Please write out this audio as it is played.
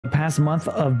The past month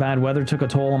of bad weather took a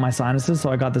toll on my sinuses,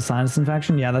 so I got the sinus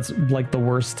infection. Yeah, that's like the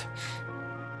worst.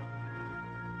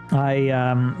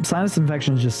 Sinus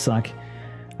infections just suck.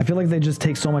 I feel like they just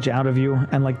take so much out of you,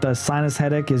 and like the sinus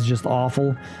headache is just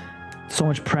awful. So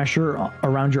much pressure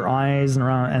around your eyes and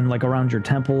around your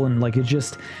temple, and like it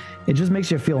just makes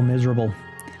you feel miserable.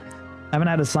 I haven't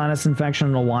had a sinus infection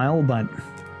in a while, but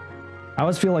I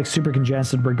always feel like super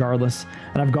congested regardless.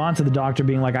 And I've gone to the doctor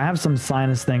being like, I have some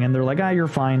sinus thing, and they're like, ah, you're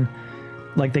fine.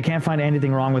 Like they can't find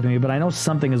anything wrong with me, but I know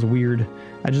something is weird.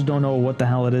 I just don't know what the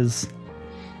hell it is.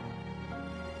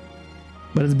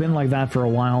 But it's been like that for a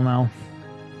while now.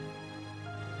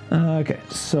 Okay,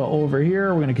 so over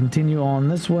here, we're going to continue on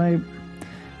this way.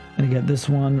 Gonna get this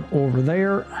one over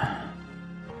there.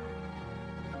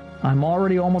 I'm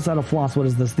already almost out of floss. What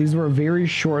is this? These were very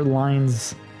short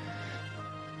lines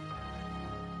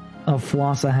of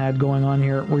floss I had going on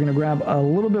here. We're gonna grab a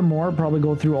little bit more, probably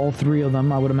go through all 3 of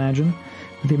them, I would imagine,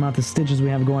 with the amount of stitches we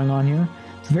have going on here.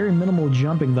 It's very minimal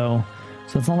jumping though,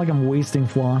 so it's not like I'm wasting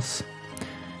floss.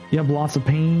 You have lots of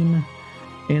pain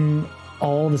in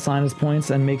all the sinus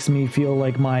points and makes me feel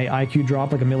like my IQ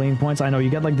dropped like 1,000,000 points. I know, you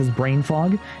get like this brain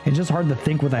fog. It's just hard to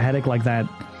think with a headache like that.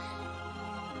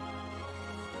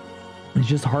 It's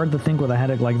just hard to think with a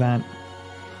headache like that.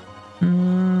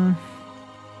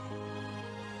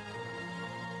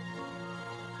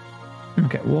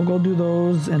 Okay, we'll go do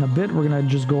those in a bit. We're gonna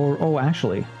just go... Oh,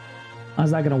 actually, how's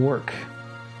that gonna work?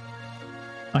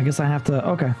 I guess I have to...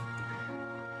 Okay. I'm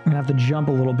gonna have to jump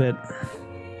a little bit.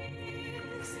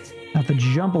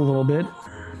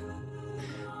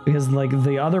 Because like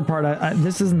the other part,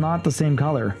 this is not the same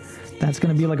color. That's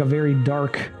gonna be like a very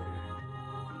dark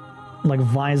like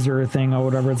visor thing or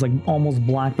whatever. It's like almost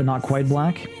black but not quite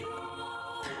black.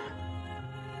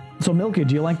 So Milky,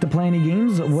 do you like to play any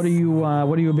games? What are you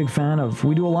a big fan of?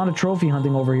 We do a lot of trophy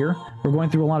hunting over here. We're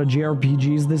going through a lot of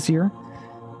JRPGs this year.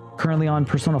 Currently on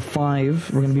Persona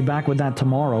 5. We're gonna be back with that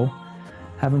tomorrow.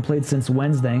 Haven't played since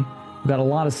Wednesday. We've got a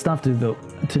lot of stuff to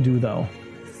do though.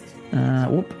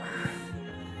 Whoop.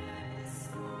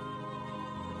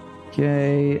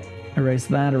 Okay, erase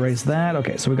that, erase that.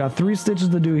 Okay, so we got 3 stitches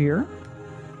to do here.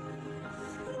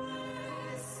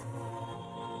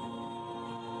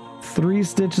 3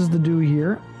 stitches to do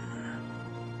here.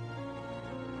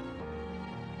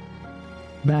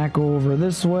 Back over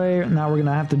this way. Now we're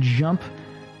gonna have to jump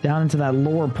down into that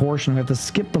lower portion. We have to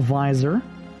skip the visor.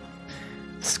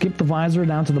 Skip the visor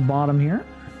down to the bottom here.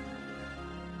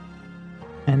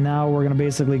 And now we're going to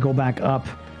basically go back up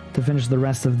to finish the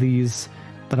rest of these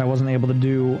that I wasn't able to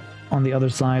do on the other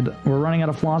side. We're running out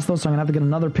of floss though, so I'm going to have to get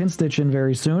another pin stitch in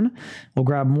very soon. We'll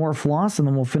grab more floss and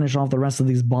then we'll finish off the rest of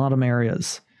these bottom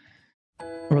areas.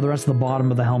 Or the rest of the bottom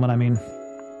of the helmet, I mean.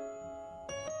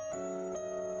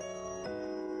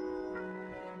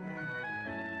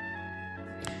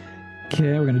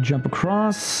 Okay, we're going to jump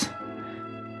across.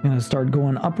 I'm going to start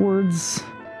going upwards.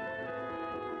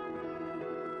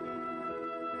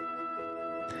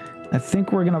 I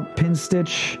think we're going to pin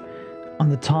stitch on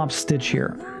the top stitch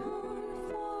here.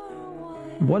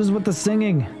 What is with the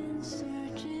singing?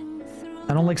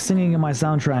 I don't like singing in my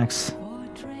soundtracks.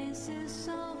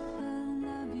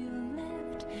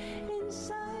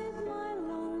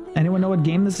 Anyone know what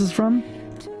game this is from?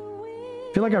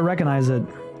 I feel like I recognize it.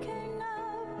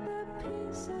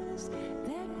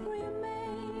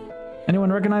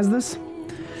 Anyone recognize this?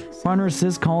 Partner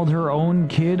Sis called her own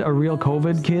kid a real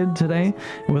COVID kid today,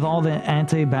 with all the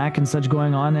anti-back and such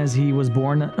going on as he was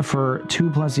born for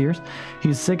 2+ years.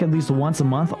 He's sick at least once a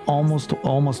month, almost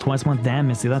twice a month. Damn,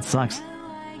 Misty, that sucks.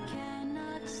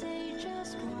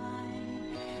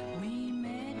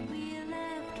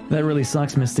 That really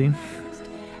sucks, Misty.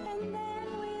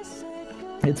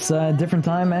 It's a different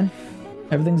time, man.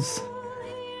 Everything's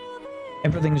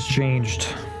changed.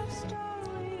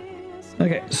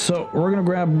 Okay, so we're gonna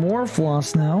grab more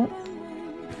floss now.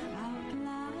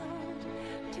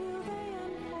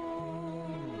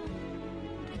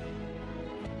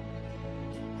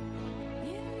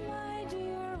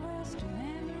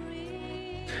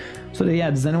 So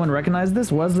yeah, does anyone recognize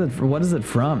this? What is it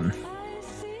from?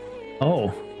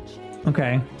 Oh,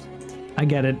 okay, I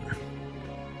get it.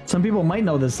 Some people might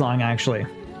know this song actually.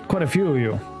 Quite a few of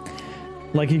you.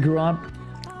 Like he grew up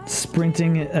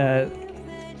sprinting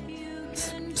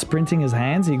his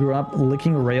hands. He grew up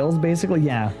licking rails, basically.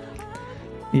 Yeah.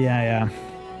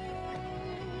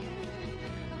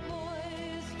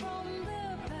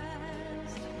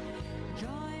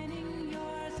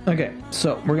 Okay,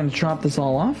 so we're gonna chop this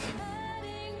all off.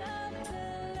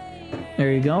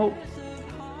 There you go.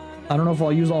 I don't know if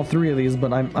I'll use all 3 of these,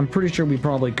 but I'm pretty sure we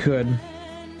probably could.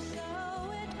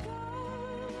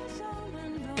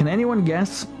 Can anyone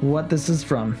guess what this is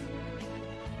from?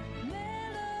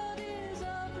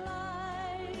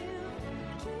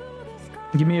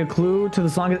 Give me a clue to the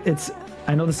song.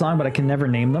 I know the song, but I can never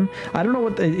name them. I don't know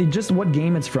just what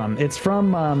game it's from. It's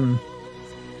from a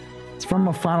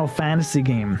Final Fantasy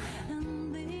game.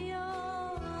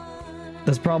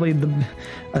 That's probably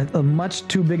a much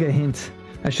too big a hint.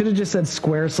 I should have just said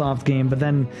Squaresoft game, but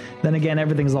then again,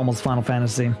 everything's almost Final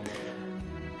Fantasy.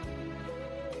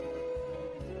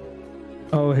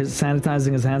 Oh, his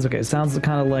sanitizing his hands. Okay, it sounds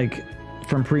kind of like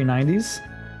from pre-90s.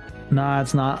 Nah,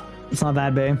 it's not. It's not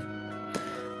that big.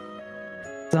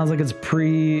 Sounds like it's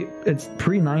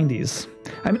pre-90s.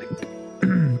 I mean,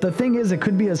 the thing is, it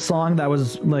could be a song that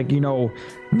was like, you know,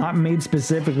 not made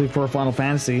specifically for Final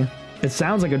Fantasy. It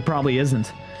sounds like it probably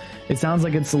isn't. It sounds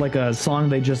like it's like a song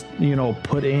they just, you know,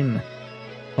 put in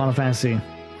Final Fantasy,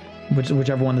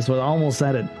 whichever one this was. I almost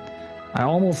said it. I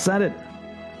almost said it.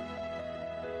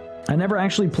 I never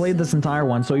actually played this entire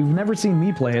one, so you've never seen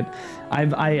me play it.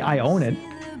 I own it.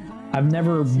 I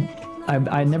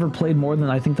never played more than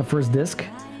I think the first disc.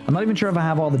 I'm not even sure if I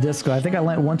have all the discs. I think I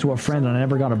lent one to a friend and I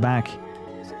never got it back.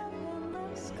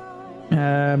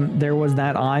 There was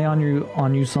that Eye on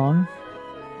You song.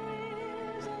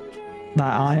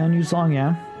 That Eye on You song,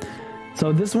 yeah.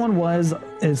 So this one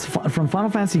is from Final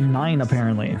Fantasy IX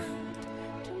apparently.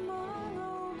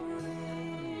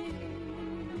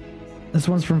 This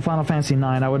one's from Final Fantasy IX.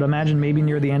 I would imagine maybe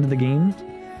near the end of the game.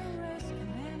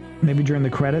 Maybe during the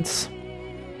credits.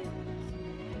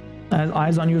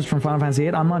 Eyes on You is from Final Fantasy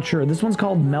VIII. I'm not sure. This one's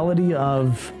called Melodies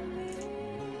of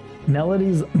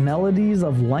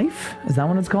Life? Is that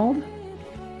what it's called?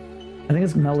 I think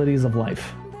it's Melodies of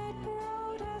Life.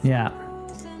 Yeah.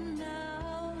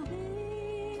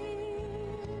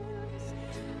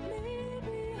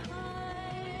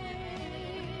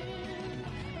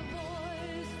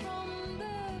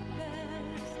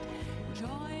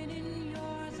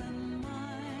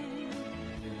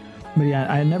 But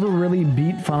yeah, I never really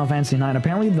beat Final Fantasy IX.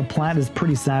 Apparently the plat is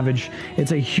pretty savage.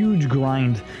 It's a huge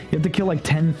grind. You have to kill like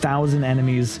 10,000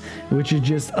 enemies, which is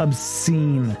just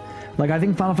obscene. Like I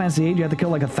think Final Fantasy VIII, you have to kill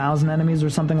like 1,000 enemies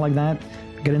or something like that.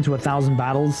 Get into 1,000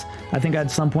 battles. I think at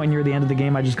some point near the end of the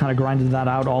game, I just kind of grinded that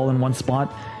out all in one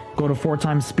spot. Go to 4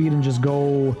 times speed and just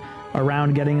go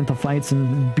around getting into fights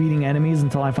and beating enemies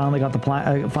until I finally got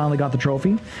the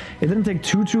trophy. It didn't take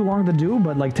too long to do,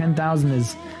 but like 10,000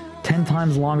 is 10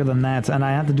 times longer than that, and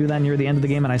I had to do that near the end of the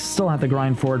game, and I still had to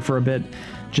grind for it for a bit,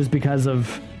 just because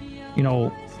of, you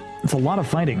know, it's a lot of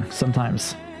fighting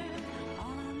sometimes.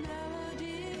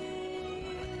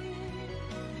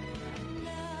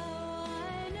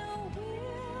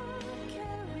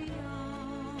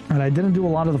 And I didn't do a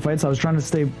lot of the fights. I was trying to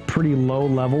stay pretty low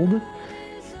leveled,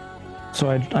 so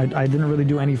I didn't really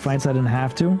do any fights I didn't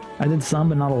have to. I did some,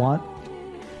 but not a lot.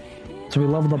 So we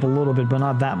leveled up a little bit, but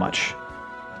not that much.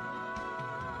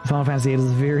 Final Fantasy VIII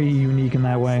is very unique in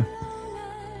that way.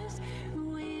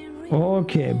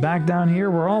 Okay, back down here.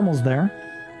 We're almost there.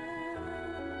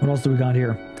 What else do we got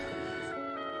here?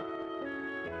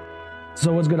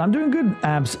 So what's good? I'm doing good,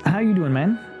 Abs. How you doing,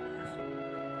 man?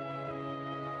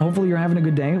 Hopefully you're having a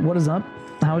good day. What is up?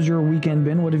 How's your weekend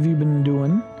been? What have you been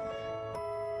doing?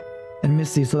 And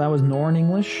Misty, so that was Norn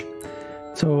English.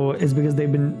 So it's because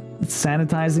they've been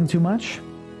sanitizing too much?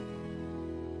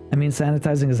 I mean,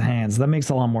 sanitizing his hands. That makes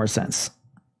a lot more sense.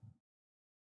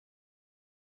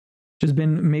 Just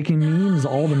been making memes,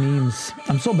 all the memes.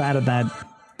 I'm so bad at that.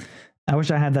 I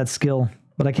wish I had that skill,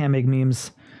 but I can't make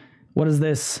memes. What is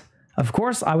this? Of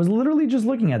course, I was literally just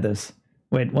looking at this.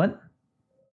 Wait, what?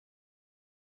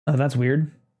 Oh, that's weird.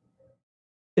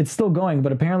 It's still going,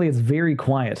 but apparently it's very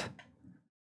quiet.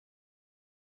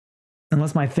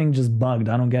 Unless my thing just bugged.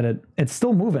 I don't get it. It's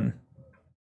still moving.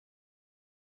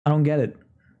 I don't get it.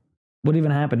 What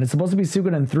even happened? It's supposed to be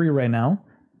Suikoden 3 right now.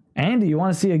 Andy, you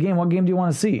want to see a game? What game do you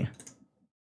want to see?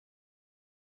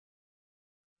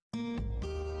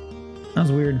 That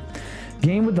was weird.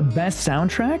 Game with the best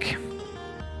soundtrack?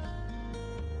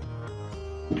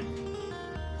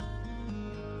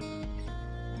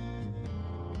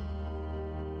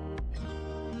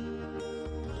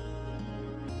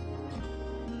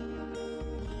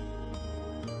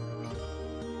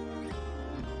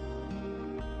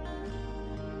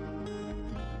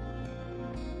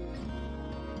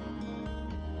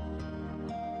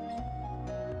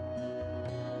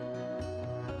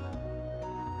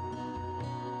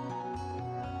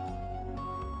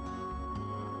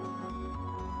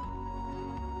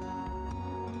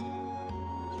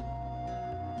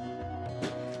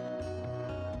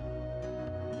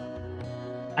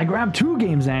 I grabbed 2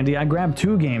 games, Andy. I grabbed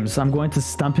 2 games. I'm going to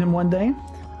stump him one day.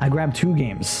 I grabbed 2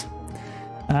 games.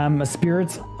 A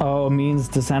spirit means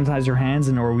to sanitize your hands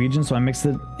in Norwegian, so I mixed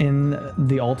it in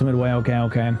the ultimate way.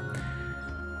 Okay.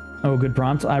 Oh, good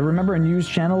prompt. I remember a news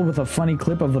channel with a funny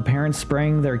clip of the parents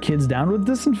spraying their kids down with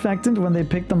disinfectant when they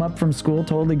picked them up from school.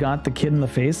 Totally got the kid in the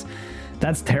face.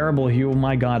 That's terrible, Hugh. Oh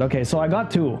my god. Okay, so I got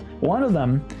 2. One of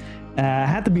them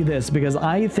had to be this, because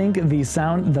I think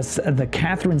the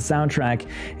Catherine soundtrack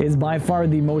is by far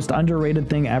the most underrated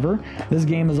thing ever. This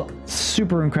game is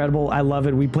super incredible. I love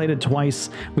it. We played it twice.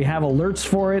 We have alerts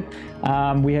for it.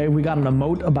 We got an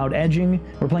emote about edging.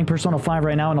 We're playing Persona 5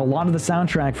 right now, and a lot of the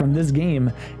soundtrack from this game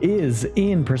is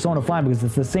in Persona 5 because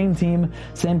it's the same team,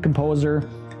 same composer.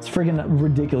 It's friggin'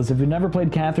 ridiculous. If you've never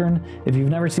played Catherine, if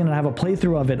you've never seen it, I have a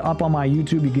playthrough of it up on my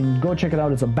YouTube. You can go check it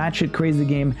out. It's a batshit crazy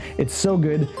game. It's so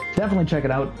good. Definitely check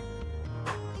it out.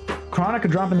 Chronica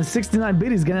dropping the 69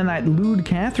 biddies, getting that lewd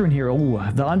Catherine here. Oh,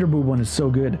 the underboob one is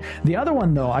so good. The other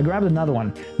one, though, I grabbed another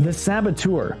one. The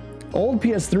Saboteur. Old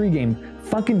PS3 game.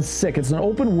 Fucking sick. It's an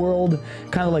open world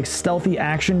kind of like stealthy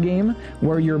action game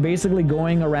where you're basically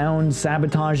going around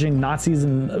sabotaging Nazis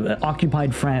in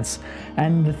occupied France.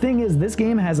 And the thing is, this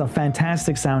game has a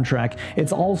fantastic soundtrack.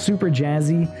 It's all super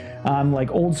jazzy,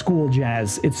 like old school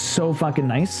jazz. It's so fucking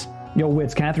nice. Yo,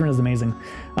 Wits, Catherine is amazing.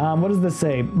 What does this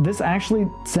say? This actually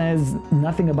says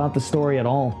nothing about the story at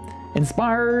all.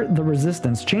 Inspire the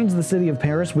resistance, change the city of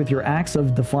Paris with your acts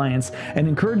of defiance, and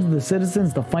encourage the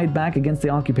citizens to fight back against the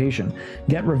occupation.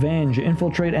 Get revenge,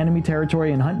 infiltrate enemy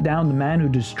territory, and hunt down the man who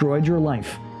destroyed your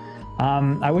life.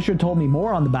 I wish you had told me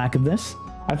more on the back of this.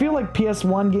 I feel like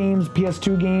PS1 games,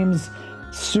 PS2 games,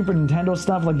 Super Nintendo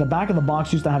stuff, like the back of the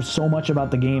box used to have so much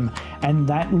about the game, and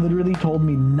that literally told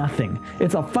me nothing.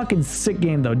 It's a fucking sick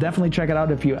game though. Definitely check it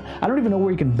out if you... I don't even know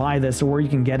where you can buy this or where you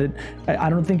can get it. I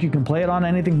don't think you can play it on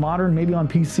anything modern, maybe on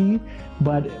PC,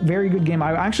 but very good game.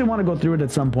 I actually want to go through it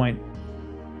at some point.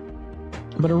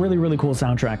 But a really, really cool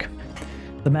soundtrack.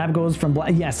 The map goes from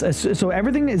black. Yes, so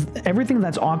everything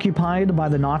that's occupied by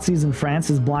the Nazis in France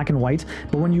is black and white,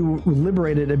 but when you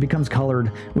liberate it, it becomes colored,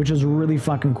 which is really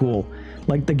fucking cool.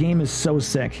 Like, the game is so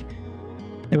sick.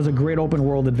 It was a great open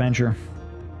world adventure.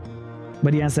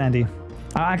 But yes, Andy,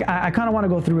 I kind of want to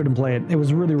go through it and play it. It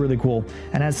was really, really cool,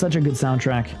 and has such a good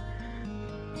soundtrack.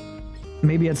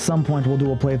 Maybe at some point we'll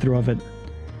do a playthrough of it.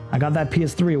 I got that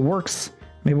PS3, it works.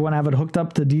 Maybe when I have it hooked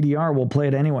up to DDR, we'll play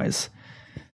it anyways.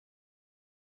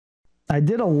 I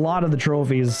did a lot of the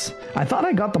trophies. I thought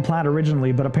I got the plat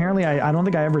originally, but apparently I don't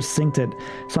think I ever synced it.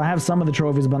 So I have some of the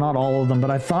trophies, but not all of them.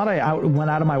 But I thought I went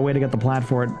out of my way to get the plat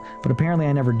for it, but apparently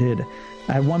I never did.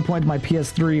 At one point, my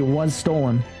PS3 was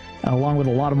stolen, along with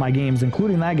a lot of my games,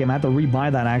 including that game. I had to rebuy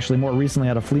that, actually, more recently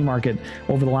at a flea market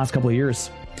over the last couple of years.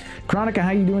 Chronica,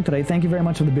 how you doing today? Thank you very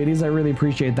much for the biddies. I really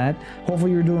appreciate that.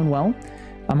 Hopefully you're doing well.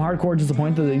 I'm hardcore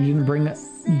disappointed that you didn't bring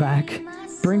back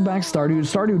Stardew.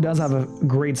 Stardew does have a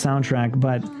great soundtrack,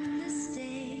 but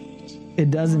it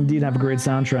does indeed have a great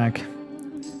soundtrack.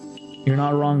 You're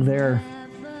not wrong there.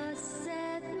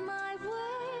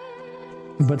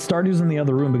 But Stardew's in the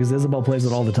other room because Isabel plays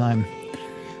it all the time.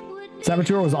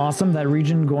 Saboteur was awesome. That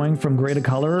region going from gray to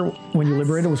color when you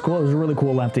liberate it was cool. It was really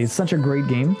cool, Lefty. It's such a great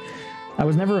game. I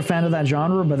was never a fan of that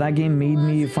genre, but that game made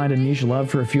me find a niche love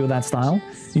for a few of that style.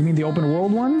 You mean the open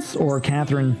world ones or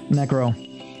Catherine Necro?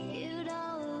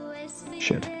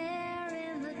 Shit.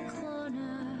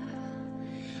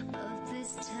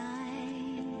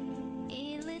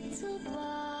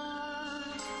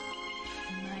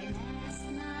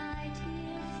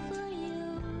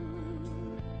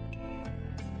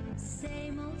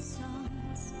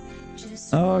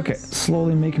 Okay,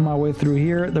 slowly making my way through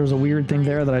here. There's a weird thing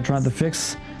there that I tried to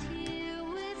fix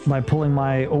by pulling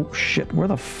my... Oh shit, where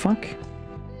the fuck?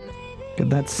 Okay,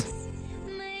 that's...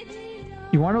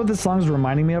 You wanna know what this song's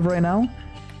reminding me of right now?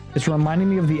 It's reminding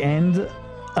me of the end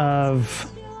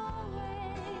of...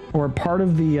 or part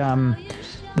of the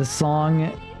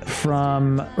song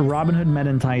from Robin Hood Men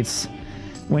in Tights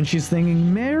when she's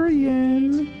singing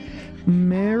Marion,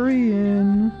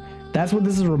 Marion. That's what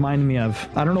this is reminding me of.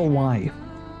 I don't know why.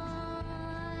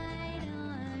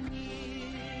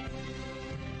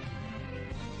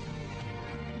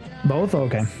 Both?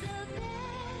 Okay.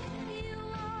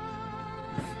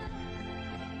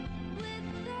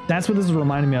 That's what this is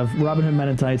reminding me of. Robin Hood Men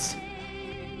in Tights.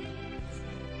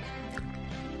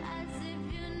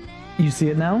 You see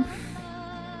it now?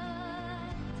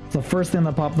 It's the first thing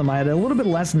that popped in my head. A little bit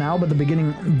less now, but the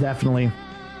beginning, definitely.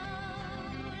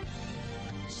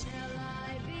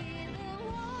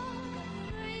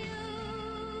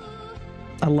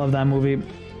 I love that movie.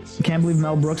 Can't believe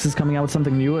Mel Brooks is coming out with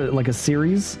something new, like a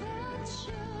series.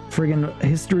 Friggin'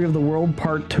 History of the World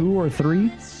Part 2 or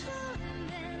 3.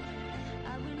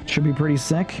 Should be pretty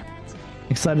sick.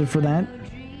 Excited for that.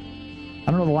 I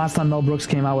don't know the last time Mel Brooks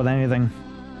came out with anything.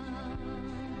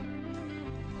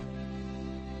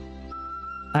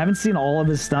 I haven't seen all of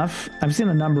his stuff. I've seen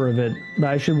a number of it, but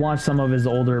I should watch some of his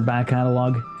older back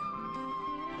catalog.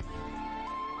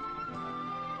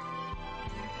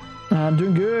 I'm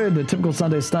doing good. The typical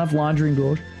Sunday stuff, laundry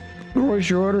and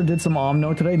grocery order. Did some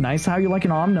Omno today. Nice. How you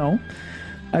liking Omno?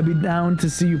 I'd be down to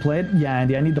see you play it. Yeah,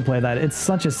 Andy, I need to play that. It's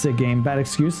such a sick game. Bad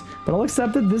excuse, but I'll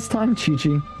accept it this time,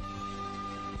 Chi-Chi.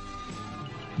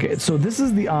 Okay, so this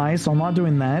is the eye, so I'm not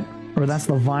doing that. Or that's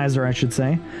the visor, I should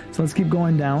say. So let's keep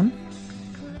going down.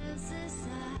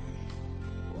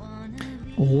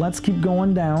 Let's keep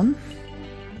going down.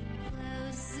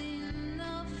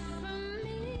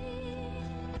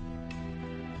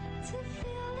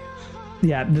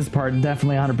 Yeah, this part,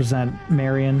 definitely 100%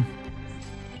 Marion.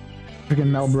 Freaking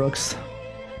Mel Brooks.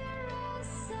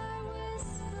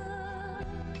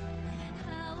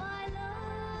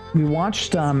 We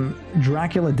watched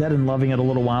Dracula Dead and Loving It a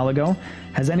little while ago.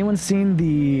 Has anyone seen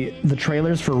the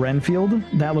trailers for Renfield?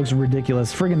 That looks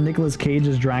ridiculous. Friggin' Nicolas Cage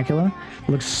as Dracula. It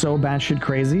looks so batshit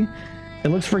crazy. It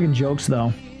looks friggin' jokes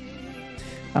though.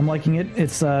 I'm liking it.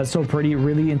 It's so pretty.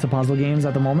 Really into puzzle games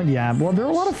at the moment. Yeah, well, they're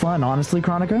a lot of fun, honestly,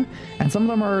 Chronica. And some of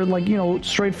them are, like, you know,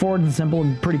 straightforward and simple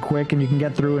and pretty quick, and you can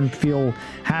get through and feel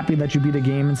happy that you beat a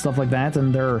game and stuff like that.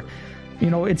 And they're, you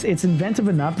know, it's inventive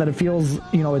enough that it feels,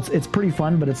 you know, it's pretty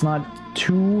fun, but it's not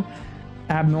too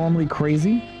abnormally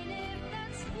crazy.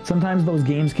 Sometimes those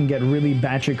games can get really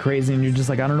batshit crazy, and you're just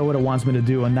like, I don't know what it wants me to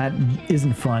do, and that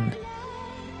isn't fun.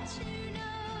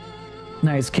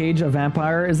 Nice. Cage, a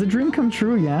vampire. Is the dream come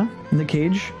true? Yeah. Nick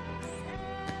Cage.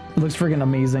 It looks friggin'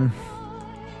 amazing.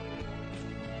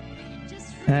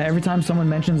 Every time someone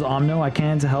mentions Omno, I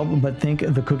can't help but think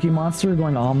of the Cookie Monster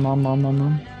going om nom nom nom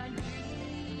nom.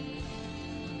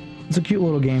 It's a cute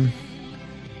little game.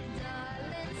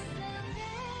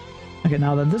 Okay,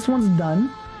 now that this one's done,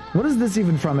 what is this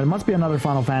even from? It must be another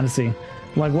Final Fantasy.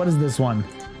 Like, what is this one?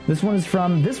 This one is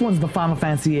from... This one's the Final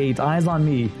Fantasy VIII. Eyes on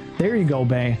Me. There you go,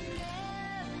 bae.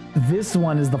 This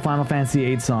one is the Final Fantasy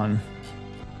VIII song.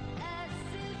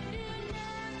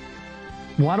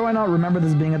 Why do I not remember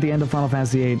this being at the end of Final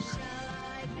Fantasy VIII?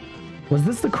 Was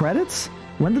this the credits?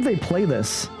 When did they play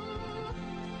this?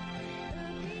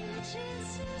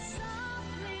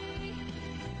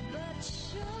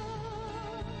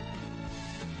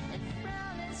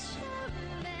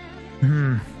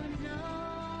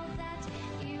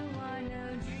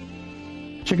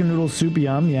 Chicken noodle soup,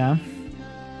 yum, yeah.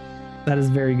 That is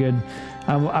very good.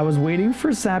 I was waiting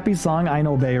for Sappy's song, I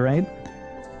Know Bay, right?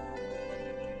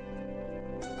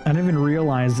 I didn't even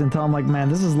realize until I'm like, man,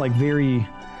 this is like very...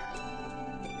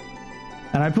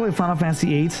 And I played Final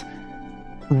Fantasy VIII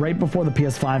right before the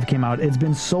PS5 came out. It's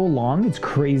been so long, it's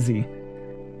crazy.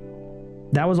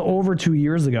 That was over 2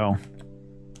 years ago.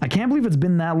 I can't believe it's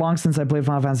been that long since I played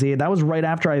Final Fantasy VIII. That was right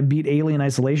after I beat Alien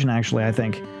Isolation, actually, I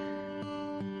think.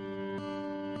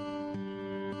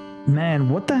 Man,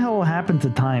 what the hell happened to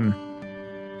time?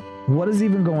 What is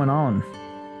even going on?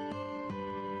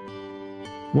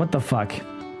 What the fuck?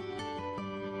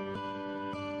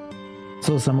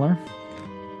 So similar.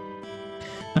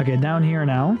 Okay, down here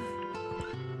now.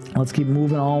 Let's keep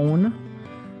moving on.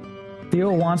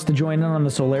 Theo wants to join in on the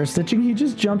Solaire stitching. He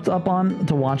just jumped up on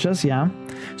to watch us, yeah.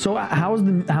 So how's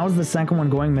the second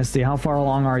one going, Misty? How far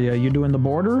along are you? You doing the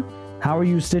border? How are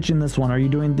you stitching this one? Are you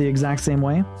doing the exact same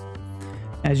way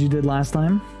as you did last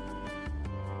time?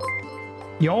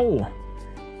 Yo!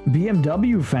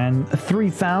 BMW fan,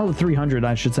 3,300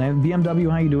 I should say. BMW,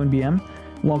 how you doing, BM?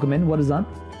 Welcome in, what is up?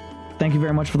 Thank you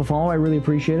very much for the follow, I really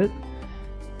appreciate it.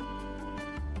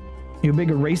 You a big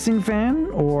racing fan?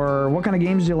 Or what kind of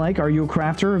games do you like? Are you a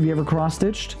crafter? Have you ever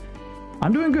cross-stitched?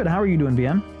 I'm doing good, how are you doing,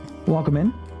 BM? Welcome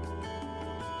in.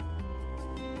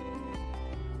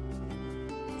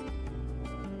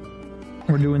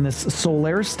 We're doing this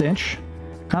Solaire stitch.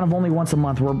 Kind of only once a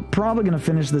month. We're probably going to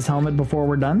finish this helmet before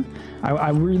we're done.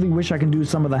 I really wish I can do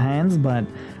some of the hands, but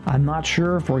I'm not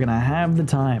sure if we're going to have the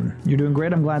time. You're doing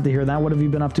great. I'm glad to hear that. What have you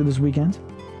been up to this weekend?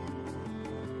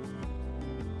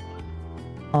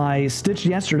 I stitched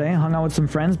yesterday, hung out with some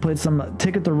friends, played some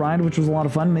Ticket to Ride, which was a lot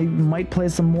of fun. Maybe might play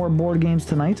some more board games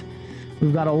tonight.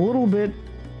 We've got a little bit...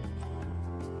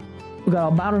 We've got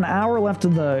about an hour left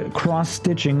of the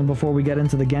cross-stitching before we get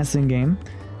into the guessing game.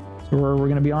 We're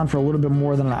going to be on for a little bit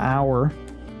more than an hour.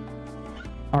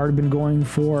 Already been going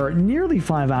for nearly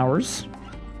 5 hours.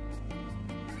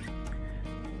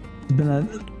 It's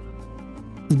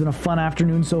been a fun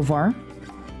afternoon so far.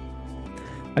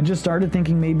 I just started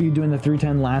thinking maybe doing the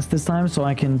 310 last this time so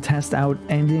I can test out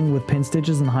ending with pin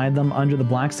stitches and hide them under the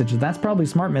black stitches. That's probably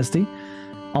smart, Misty.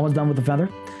 Almost done with the feather.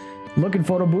 Look in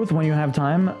photo booth when you have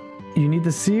time. You need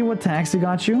to see what taxi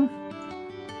got you.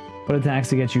 What did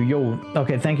taxi get you? Yo,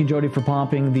 okay, thank you, Jody, for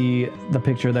popping the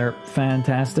picture there.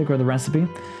 Fantastic, or the recipe.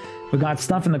 We got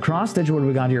stuff in the cross stitch. What do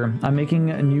we got here? I'm making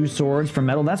new swords from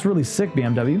metal. That's really sick,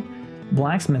 BMW.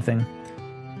 Blacksmithing.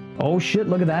 Oh shit,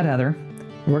 look at that, Heather.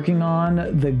 Working on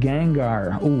the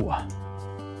Gengar. Ooh,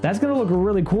 that's gonna look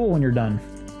really cool when you're done.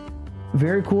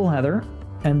 Very cool, Heather.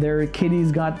 And there,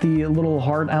 Kitty's got the little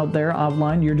heart out there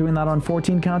outlined. You're doing that on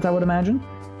 14 count, I would imagine.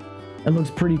 It looks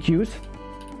pretty cute.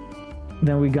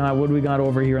 Then we got, what do we got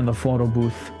over here in the photo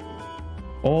booth?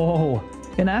 Oh,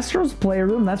 in Astro's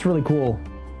playroom, that's really cool.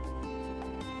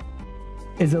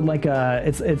 Is it like a,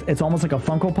 it's almost like a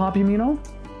Funko Pop, you know?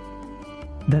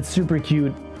 That's super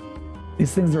cute.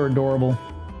 These things are adorable.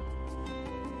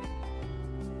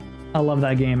 I love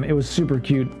that game. It was super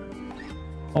cute.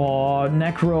 Oh,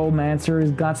 Necromancer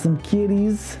has got some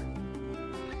kitties.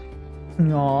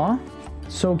 Aw,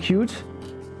 so cute.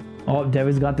 Oh,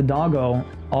 Debbie's got the doggo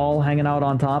all hanging out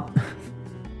on top.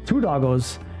 2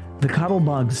 doggos. The cuddle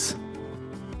bugs.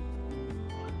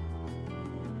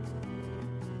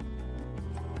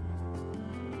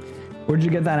 Where did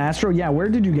you get that Astro? Yeah, where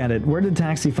did you get it? Where did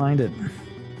Taxi find it?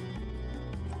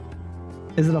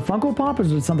 Is it a Funko Pop or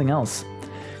is it something else?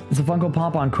 It's a Funko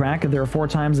Pop on crack. They're 4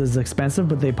 times as expensive,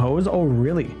 but they pose. Oh,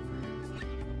 really?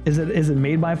 Is it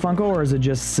made by Funko or is it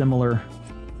just similar?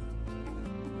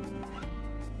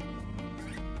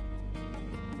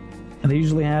 And they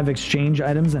usually have exchange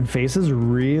items and faces.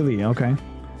 Really? Okay.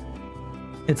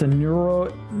 It's a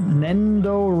Nendoroid.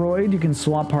 You can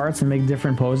swap parts and make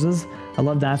different poses. I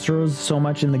love Astros so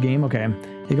much in the game. Okay.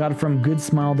 You got it from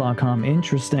goodsmile.com.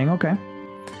 Interesting. Okay.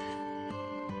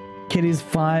 Kitty's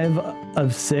 5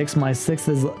 of 6. My 6th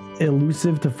is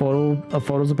elusive to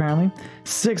photos apparently.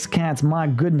 6 cats. My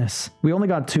goodness. We only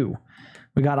got 2.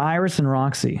 We got Iris and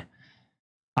Roxy.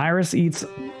 Iris eats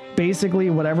basically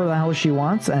whatever the hell she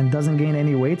wants and doesn't gain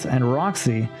any weight, and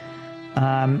Roxy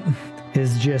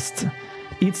is just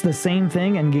eats the same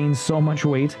thing and gains so much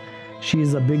weight.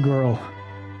 She's a big girl.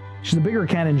 She's a bigger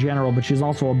cat in general, but she's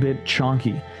also a bit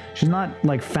chunky. She's not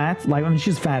like fat, like, I mean,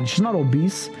 she's fat. She's not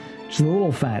obese. She's a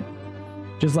little fat.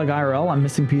 Just like IRL. I'm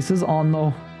missing pieces. Oh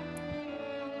no.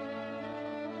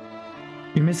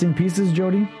 You're missing pieces,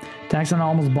 Jody? Taxon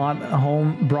almost brought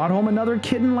home another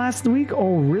kitten last week.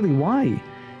 Oh really? Why?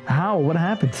 How? What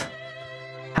happened?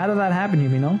 How did that happen,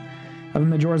 Yumino? I have a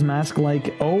Majora's Mask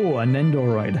like, oh, a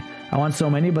Nendoroid. I want so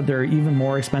many, but they're even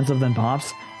more expensive than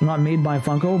Pops. They're not made by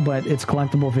Funko, but it's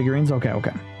collectible figurines. Okay,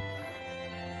 okay.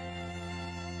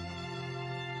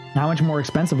 How much more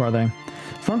expensive are they?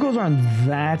 Funkos aren't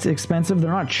that expensive.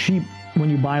 They're not cheap when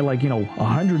you buy like, you know,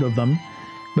 100 of them.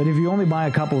 But if you only buy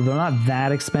a couple, they're not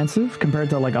that expensive compared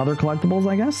to like other collectibles,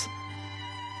 I guess.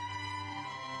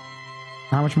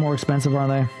 How much more expensive are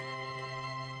they?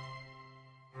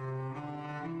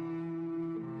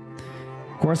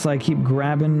 Of course, I keep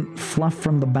grabbing fluff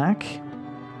from the back.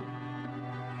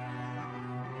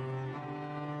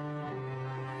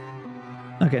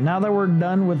 Okay, now that we're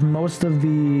done with most of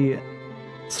the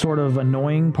sort of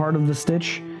annoying part of the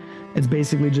stitch, it's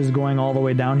basically just going all the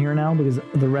way down here now because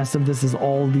the rest of this is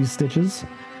all these stitches.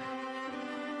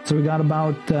 So we got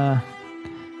about,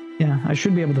 yeah, I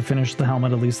should be able to finish the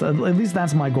helmet at least. At least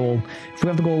that's my goal. If we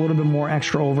have to go a little bit more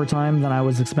extra overtime than I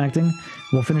was expecting,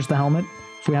 we'll finish the helmet.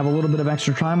 If we have a little bit of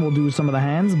extra time, we'll do some of the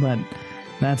hands, but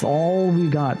that's all we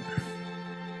got.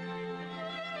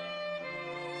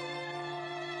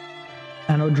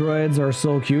 Anodroids are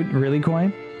so cute. Really,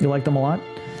 Koi? You like them a lot?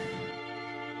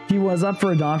 He was up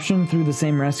for adoption through the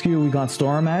same rescue we got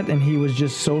Storm at, and he was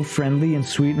just so friendly and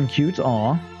sweet and cute.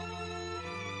 Aw.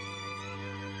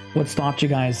 What stopped you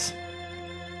guys?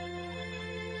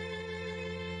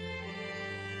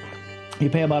 You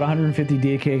pay about 150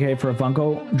 DKK for a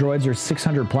Funko. Droids are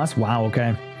 600 plus. Wow,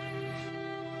 okay.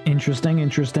 Interesting,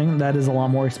 interesting. That is a lot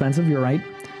more expensive, you're right.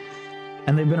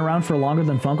 And they've been around for longer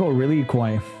than Funko. Really,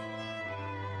 Koi?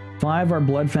 5 are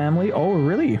blood family. Oh,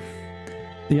 really?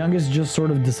 The youngest just sort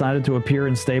of decided to appear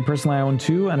and stay. Personally, I own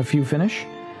 2 and a few finish.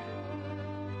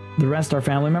 The rest are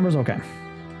family members? Okay.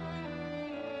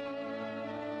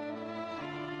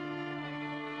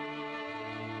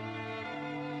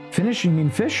 Finish? You mean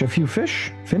fish? A few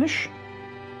fish? Finish?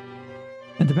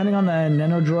 And depending on the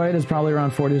Nenodroid, is probably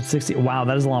around 40 to 60. Wow,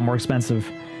 that is a lot more expensive.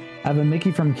 I have a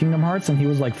Mickey from Kingdom Hearts, and he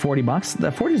was like 40 bucks.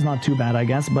 That 40 is not too bad, I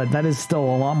guess, but that is still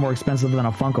a lot more expensive than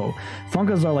a Funko.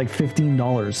 Funkos are like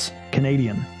 $15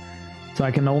 Canadian. So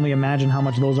I can only imagine how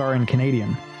much those are in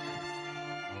Canadian.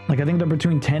 Like, I think they're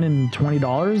between $10 and $20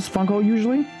 Funko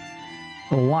usually.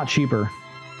 A lot cheaper.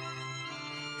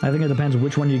 I think it depends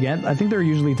which one you get. I think they're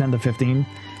usually 10 to 15.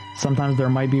 Sometimes there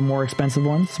might be more expensive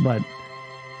ones, but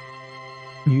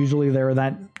usually they're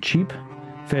that cheap.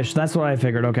 Fish, that's what I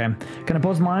figured. Okay. Can I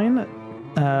post mine?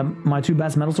 My 2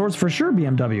 best metal swords? For sure,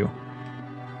 BMW.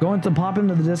 Pop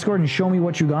into the Discord and show me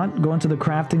what you got. Go into the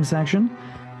crafting section.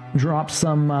 Drop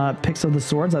some pics of the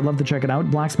swords. I'd love to check it out.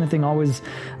 Blacksmithing always...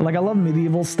 Like, I love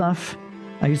medieval stuff.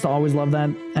 I used to always love that.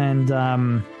 And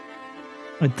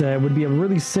it would be a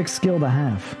really sick skill to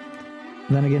have.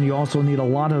 Then again, you also need a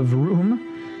lot of room.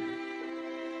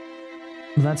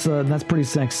 That's pretty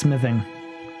sick, smithing.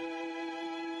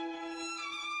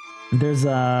 There's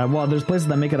places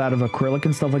that make it out of acrylic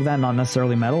and stuff like that, not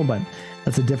necessarily metal, but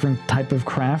that's a different type of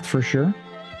craft for sure.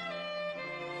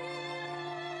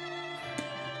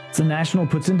 It's a national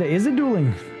puts-in day. Is it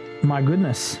dueling? My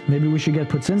goodness. Maybe we should get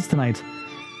puts-ins tonight.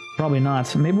 Probably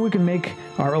not. Maybe we can make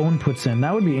our own puts-in.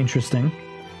 That would be interesting.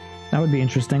 That would be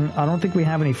interesting. I don't think we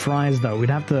have any fries, though. We'd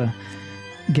have to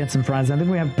get some fries. I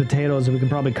think we have potatoes, and we can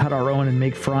probably cut our own and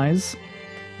make fries.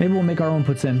 Maybe we'll make our own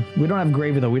puts-in. We don't have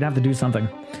gravy, though. We'd have to do something.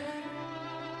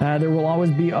 There will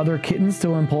always be other kittens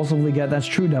to impulsively get. That's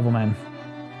true, Devilman.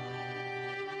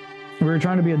 We were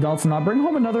trying to be adults and not bring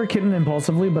home another kitten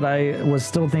impulsively, but I was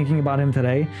still thinking about him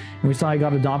today. And we saw he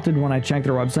got adopted when I checked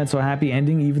their website, so happy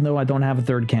ending, even though I don't have a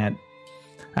third cat.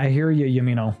 I hear you,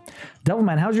 Yumino.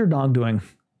 Devilman, how's your dog doing?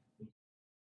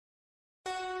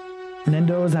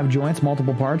 Nindos have joints,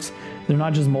 multiple parts. They're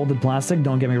not just molded plastic,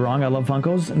 don't get me wrong. I love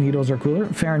Funkos. Nidos are cooler.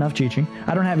 Fair enough, Chi-Chi.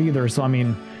 I don't have either, so I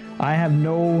mean, I have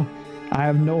no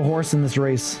horse in this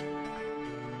race.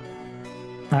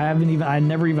 I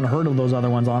never even heard of those other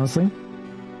ones, honestly.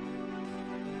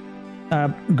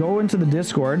 Go into the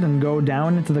Discord and go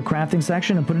down into the crafting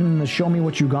section and put it in the show me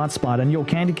what you got spot. And yo,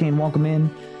 Candy Cane, welcome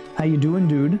in. How you doing,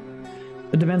 dude?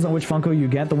 It depends on which Funko you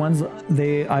get. The ones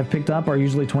I've picked up are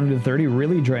usually 20 to 30.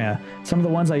 Really, Drea. Some of the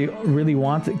ones I really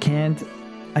want can't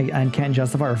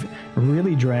justify.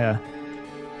 Really, Drea.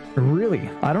 Really,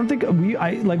 I don't think we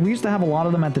used to have a lot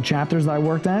of them at the chapters that I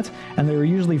worked at, and they were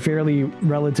usually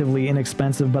relatively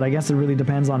inexpensive, but I guess it really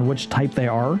depends on which type they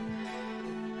are.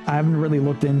 I haven't really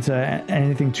looked into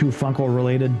anything too Funko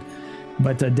related,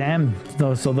 but damn,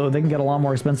 though they can get a lot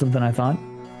more expensive than I thought.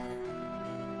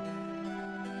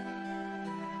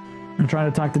 I'm trying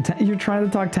to talk you're trying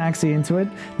to talk Taxi into it.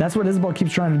 That's what Isabel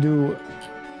keeps trying to do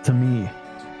to me.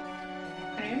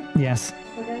 Okay. Yes.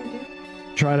 What did I do?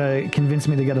 Try to convince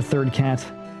me to get a third cat.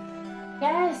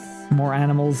 Yes. More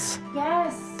animals.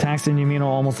 Yes. Taxi and Yumino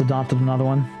almost adopted another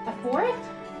one. A fourth?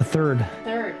 A third.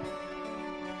 Third.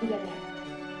 We get there.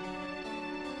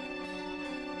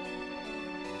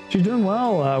 She's doing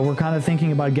well. We're kind of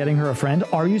thinking about getting her a friend.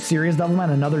 Are you serious,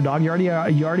 Devilman? Another dog? You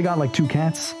already got like 2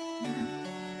 cats.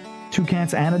 2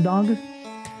 cats and a dog?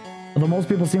 Although most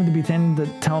people seem to be tending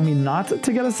to tell me not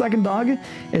to get a second dog,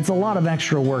 it's a lot of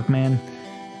extra work, man.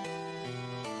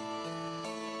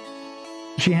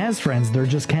 She has friends, they're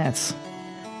just cats.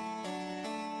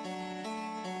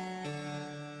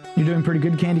 You're doing pretty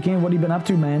good, Candy Cane. What have you been up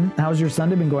to, man? How's your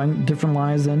Sunday been going? Different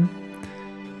lies in.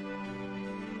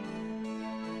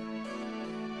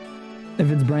 If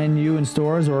it's brand new in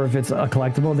stores or if it's a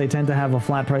collectible, they tend to have a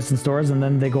flat price in stores and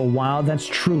then they go wild. That's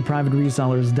true. Private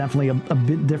resellers definitely a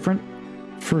bit different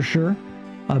for sure.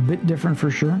 A bit different for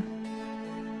sure.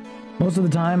 Most of the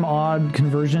time, odd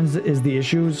conversions is the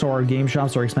issue, so our game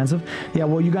shops are expensive. Yeah,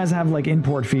 well, you guys have like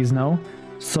import fees, no?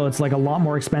 So it's like a lot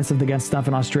more expensive to get stuff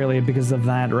in Australia because of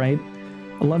that, right?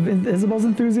 I love Isabel's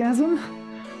enthusiasm.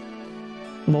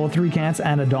 Well, 3 cats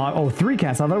and a dog. Oh, 3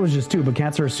 cats. I thought it was just 2, but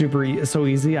cats are so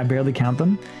easy. I barely count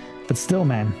them. But still,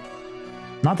 man.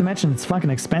 Not to mention, it's fucking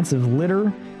expensive.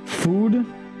 Litter, food,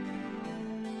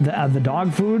 the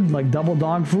dog food, like double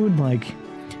dog food, like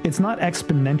it's not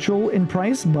exponential in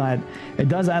price, but it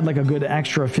does add like a good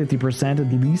extra 50%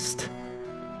 at least.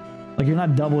 Like you're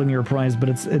not doubling your price, but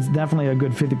it's definitely a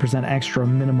good 50% extra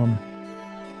minimum.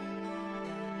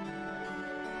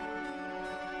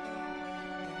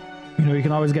 You know, you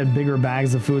can always get bigger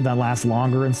bags of food that last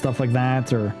longer and stuff like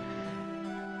that, or...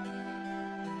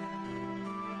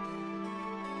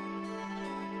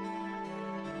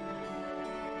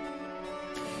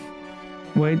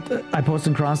 Wait, I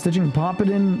posted cross-stitching. Pop it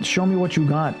in, show me what you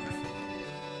got.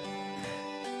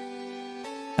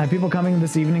 I have people coming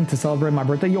this evening to celebrate my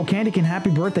birthday. Yo, Candy Cane, happy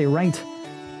birthday, right?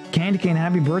 Candy Cane,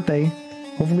 happy birthday.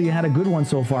 Hopefully you had a good one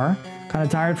so far. Kind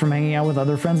of tired from hanging out with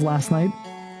other friends last night.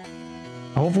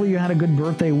 Hopefully you had a good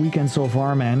birthday weekend so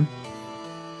far, man.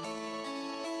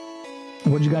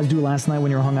 What did you guys do last night when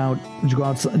you were hung out? Did you go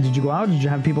out? Did you go out? Did you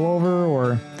have people over,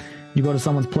 or you go to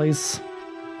someone's place?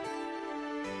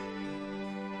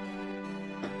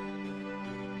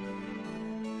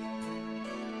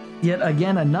 Yet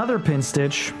again, another pin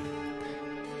stitch.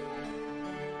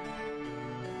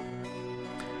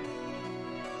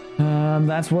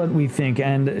 That's what we think.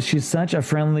 And she's such a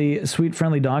friendly, sweet,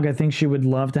 friendly dog. I think she would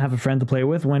love to have a friend to play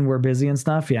with when we're busy and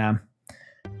stuff. Yeah.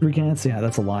 3 cats? Yeah,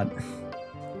 that's a lot.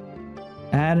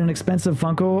 I had an expensive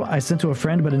Funko I sent to a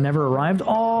friend, but it never arrived.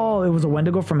 Oh, it was a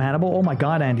Wendigo from Hannibal? Oh my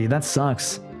god, Andy, that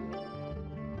sucks.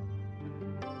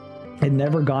 It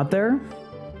never got there?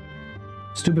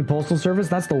 Stupid postal service?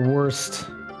 That's the worst.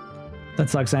 That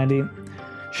sucks, Andy.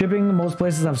 Shipping, most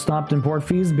places have stopped import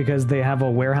fees because they have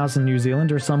a warehouse in New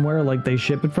Zealand or somewhere like they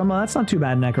ship it from. Oh, that's not too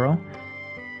bad, Necro.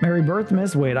 Merry birth,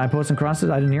 miss. Wait, I post and crossed it?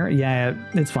 I didn't hear it? Yeah,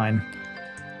 it's fine.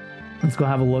 Let's go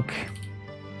have a look.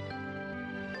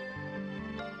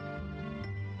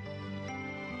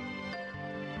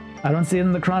 I don't see it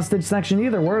in the cross-stitch section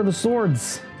either. Where are the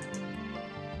swords?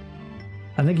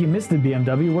 I think you missed it,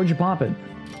 BMW. Where'd you pop it?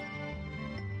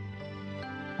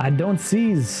 I don't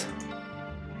seize.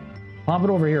 Pop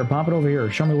it over here. Pop it over here.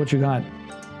 Show me what you got.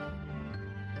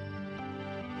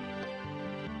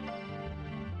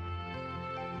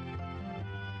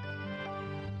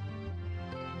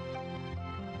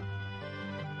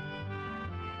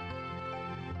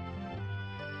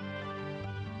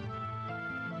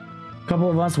 A couple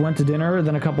of us went to dinner,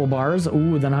 then a couple bars.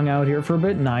 Ooh, then hung out here for a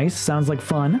bit. Nice. Sounds like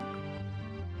fun.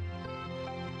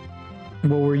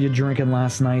 What were you drinking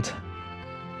last night?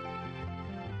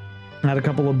 I had a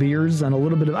couple of beers and a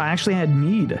little bit of... I actually had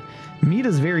mead. Mead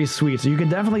is very sweet, so you can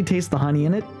definitely taste the honey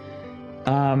in it.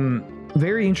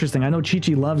 Very interesting. I know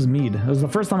Chi-Chi loves mead. It was the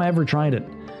first time I ever tried it.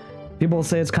 People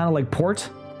say it's kind of like port.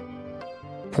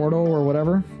 Porto or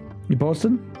whatever. You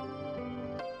posted?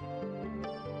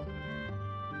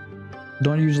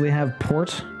 Don't usually have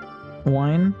port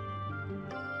wine.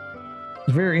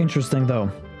 It's very interesting,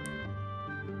 though.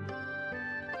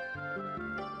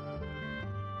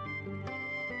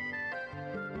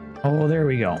 Oh, there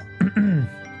we go.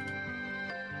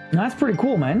 That's pretty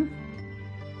cool, man.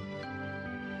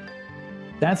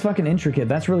 That's fucking intricate.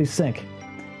 That's really sick.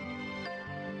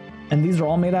 And these are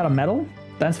all made out of metal?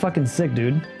 That's fucking sick,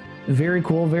 dude. Very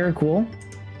cool, very cool.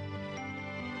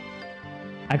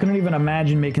 I couldn't even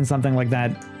imagine making something like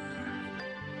that.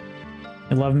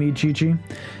 I love mead, Chi-Chi.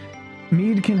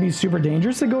 Mead can be super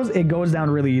dangerous. It goes down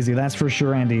really easy, that's for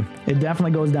sure, Andy. It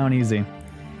definitely goes down easy.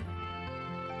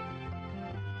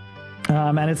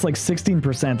 And it's like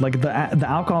 16%. Like the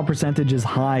alcohol percentage is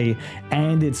high,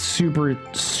 and it's super,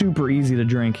 super easy to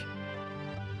drink.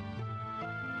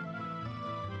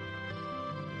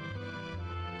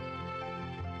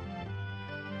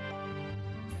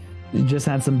 You just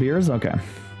had some beers? Okay.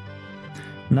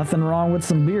 Nothing wrong with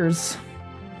some beers.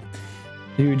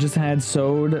 You just had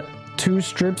sewed 2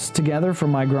 strips together for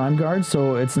my ground guard,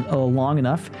 so it's long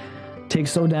enough.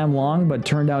 Takes so damn long, but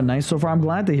turned out nice so far. I'm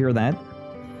glad to hear that.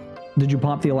 Did you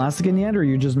pop the elastic in yet, or are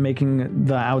you just making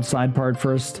the outside part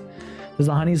first? There's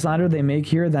a honey cider they make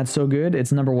here that's so good.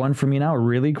 It's #1 for me now.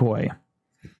 Really, Koi?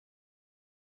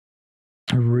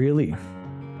 Really?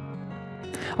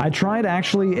 I tried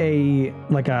actually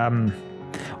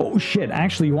oh shit,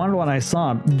 actually, you wanted what I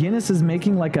saw. Guinness is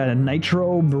making like a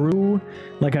nitro brew,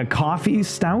 like a coffee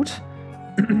stout.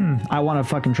 I want to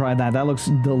fucking try that. That looks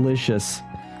delicious.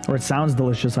 Or it sounds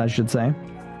delicious, I should say.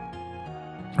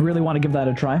 I really want to give that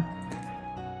a try.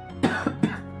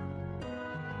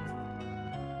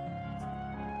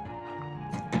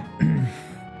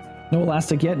 No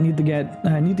elastic yet. Need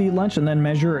to eat lunch and then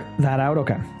measure that out.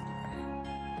 Okay.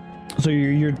 So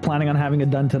you're planning on having it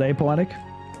done today, Poetic?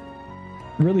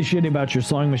 Really shitty about your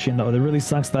sewing machine though. It really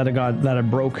sucks that it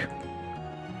broke.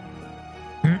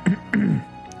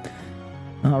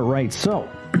 All right. So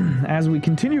as we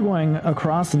continue going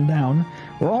across and down,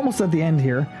 we're almost at the end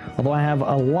here. Although I have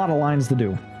a lot of lines to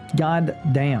do. God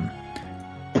damn.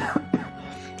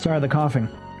 Sorry, the coughing.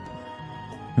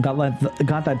 Got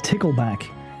that tickle back.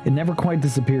 It never quite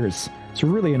disappears. It's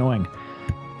really annoying.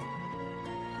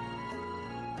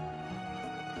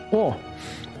 Oh.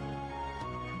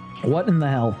 What in the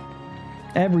hell?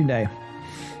 Every day.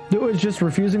 It was just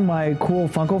refusing my cool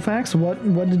Funko facts. What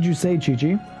did you say,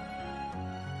 Chi-Chi?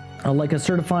 Like a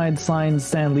certified signed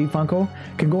Stan Lee Funko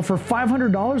can go for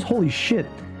 $500? Holy shit.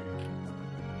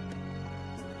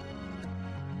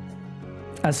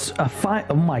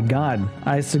 Oh my god.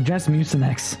 I suggest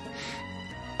Mucinex.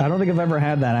 I don't think I've ever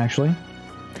had that, actually.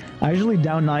 I usually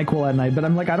down NyQuil at night, but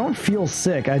I'm like, I don't feel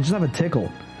sick. I just have a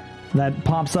tickle that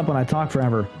pops up when I talk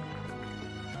forever.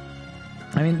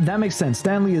 I mean, that makes sense.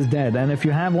 Stanley is dead, and if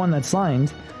you have one that's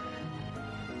signed,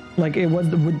 like,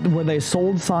 were they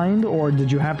sold signed, or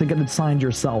did you have to get it signed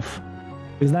yourself?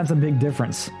 Because that's a big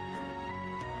difference.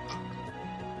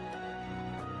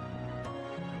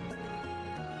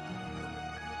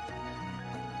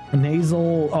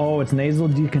 Nasal, oh, it's nasal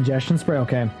decongestion spray,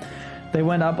 okay. They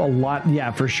went up a lot,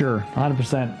 yeah, for sure,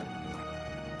 100%.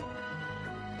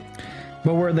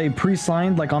 But were they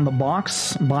pre-signed, like, on the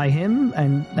box by him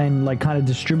and like, kind of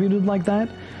distributed like that?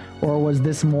 Or was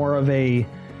this more of a,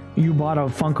 you bought a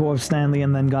Funko of Stanley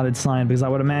and then got it signed? Because I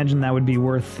would imagine that would be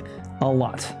worth a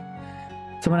lot.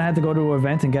 Someone had to go to an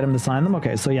event and get him to sign them?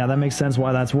 Okay, so yeah, that makes sense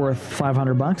why that's worth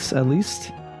 500 bucks at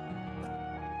least.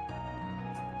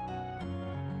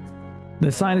 The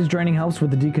signage draining helps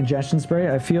with the decongestion spray.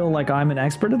 I feel like I'm an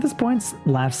expert at this point.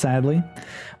 Laugh sadly.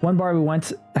 One bar we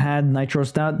went had Nitro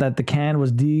Stout that the can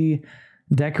was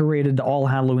decorated all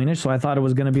Halloweenish, so I thought it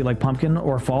was going to be like pumpkin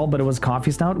or fall, but it was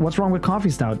coffee stout. What's wrong with coffee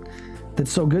stout?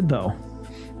 That's so good though.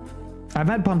 I've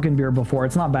had pumpkin beer before.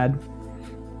 It's not bad.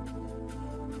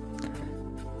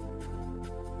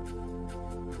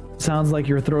 Sounds like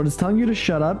your throat is telling you to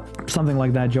shut up. Something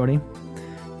like that, Jody.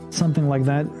 Something like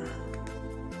that.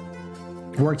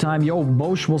 Work time. Yo,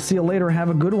 Bosch, we'll see you later. Have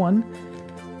a good one.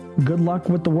 Good luck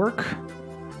with the work.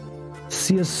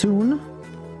 See you soon.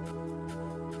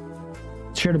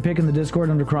 Share the pic in the Discord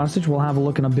under cross-stitch. We'll have a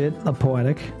look in a bit. A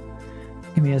poetic.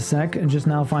 Give me a sec. And just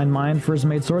now find mine. First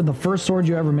made sword. The first sword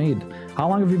you ever made. How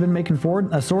long have you been making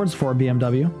swords for,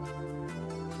 BMW?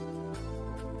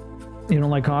 You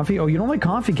don't like coffee? Oh, you don't like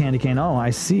coffee, Candy Cane. Oh, I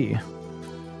see.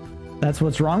 That's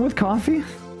what's wrong with coffee?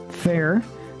 Fair.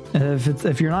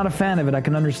 If you're not a fan of it, I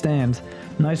can understand.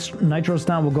 Nitro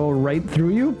Stout will go right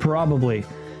through you? Probably.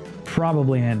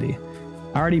 Probably, Andy.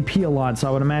 I already pee a lot, so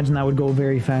I would imagine that would go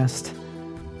very fast.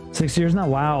 6 years now?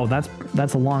 Wow,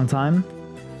 that's a long time.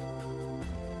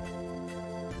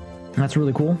 That's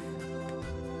really cool.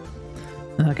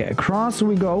 Okay, across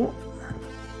we go.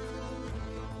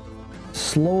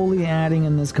 Slowly adding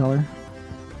in this color.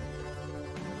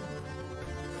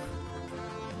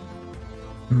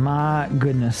 My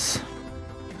goodness.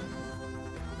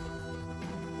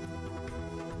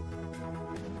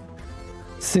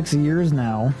 Six years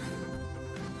now.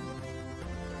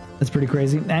 That's pretty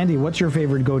crazy. Andy, what's your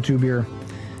favorite go-to beer?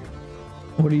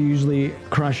 What are you usually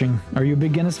crushing? Are you a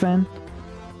big Guinness fan?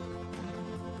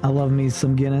 I love me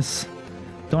some Guinness.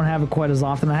 Don't have it quite as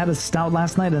often. I had a stout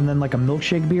last night and then like a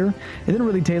milkshake beer. It didn't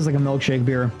really taste like a milkshake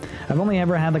beer. I've only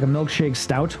ever had like a milkshake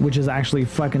stout, which is actually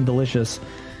fucking delicious.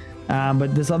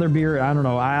 But this other beer, I don't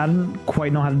know. I didn't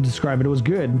quite know how to describe it. It was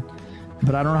good,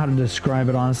 but I don't know how to describe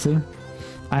it, honestly.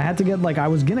 I had to get, like, I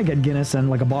was gonna get Guinness and,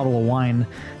 like, a bottle of wine,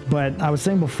 but I was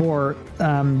saying before,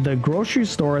 the grocery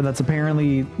store that's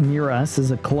apparently near us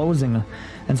is closing.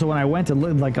 And so when I went, it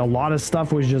looked like a lot of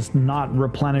stuff was just not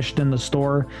replenished in the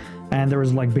store, and there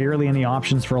was, like, barely any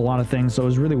options for a lot of things, so it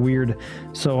was really weird.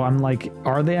 So I'm like,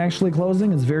 are they actually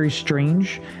closing? It's very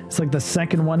strange. It's like the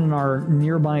second one in our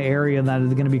nearby area that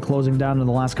is going to be closing down in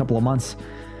the last couple of months.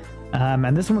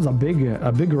 And this one's a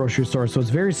big grocery store, so it's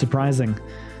very surprising.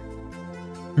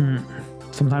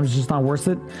 Sometimes it's just not worth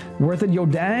it. Yo,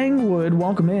 dang wood,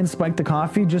 welcome in. Spiked the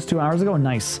coffee just 2 hours ago.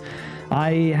 Nice.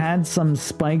 I had some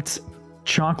spiked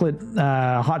chocolate,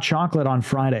 hot chocolate on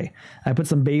Friday. I put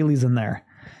some Baileys in there.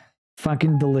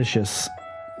 Fucking delicious.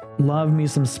 Love me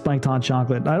some spiked hot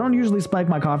chocolate. I don't usually spike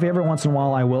my coffee. Every once in a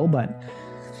while I will, but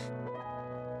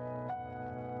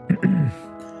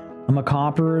I'm a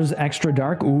Copper's Extra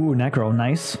Dark. Ooh, Necro,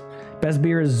 nice. Best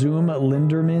beer is Zoom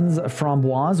Linderman's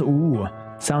Framboise. Ooh,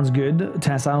 sounds good.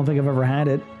 Tess, I don't think I've ever had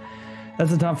it.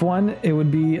 That's a tough one. It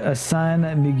would be a San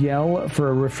Miguel for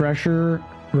a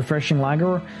refreshing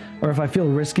lager, or if I feel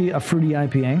risky, a fruity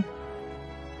IPA.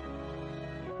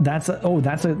 That's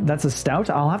a stout.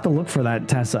 I'll have to look for that,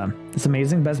 Tessa. It's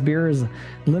amazing. Best beer is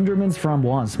Linderman's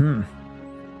Framboise.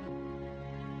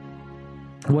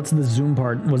 What's the Zoom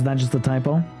part? Was that just a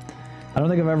typo? I don't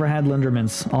think I've ever had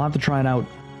Linderman's. I'll have to try it out.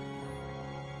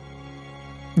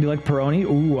 You like Peroni?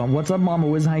 Ooh, what's up, Mama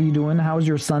Wiz? How you doing? How's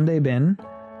your Sunday been?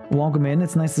 Welcome in.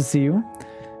 It's nice to see you.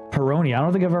 Peroni. I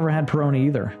don't think I've ever had Peroni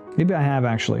either. Maybe I have,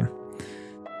 actually.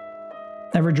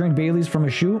 Ever drink Bailey's from a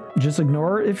shoe? Just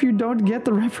ignore if you don't get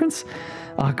the reference.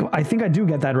 I think I do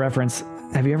get that reference.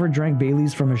 Have you ever drank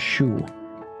Bailey's from a shoe?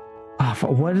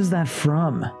 What is that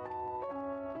from?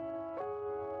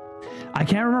 I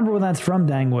can't remember where that's from,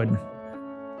 Dangwood.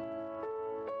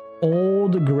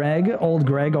 Old Greg? Old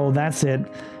Greg? Oh, that's it.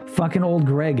 Fucking Old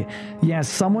Greg. Yeah,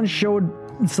 someone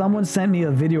sent me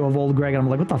a video of Old Greg, and I'm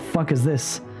like, what the fuck is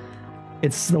this?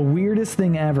 It's the weirdest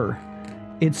thing ever.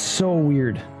 It's so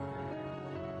weird.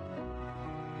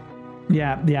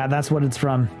 Yeah, that's what it's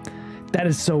from. That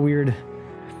is so weird.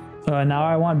 Now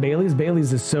I want Bailey's.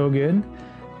 Bailey's is so good.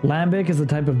 Lambic is a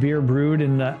type of beer brewed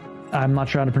in, I'm not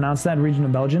sure how to pronounce that, region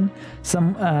of Belgium.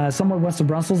 Somewhat west of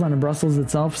Brussels and in Brussels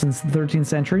itself since the 13th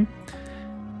century.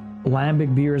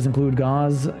 Lambic beers include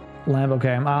gauze.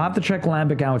 Okay, I'll have to check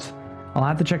Lambic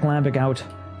out.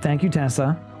 Thank you,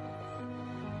 Tessa.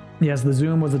 Yes, the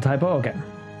zoom was a typo. Okay.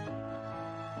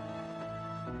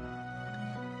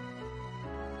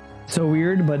 So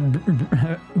weird,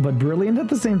 but brilliant at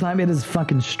the same time. It is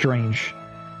fucking strange.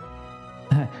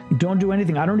 Don't do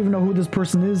anything. I don't even know who this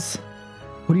person is.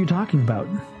 What are you talking about?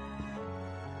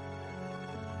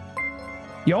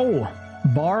 Yo,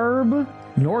 Barb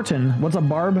Norton. What's up,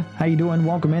 Barb? How you doing?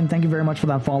 Welcome in. Thank you very much for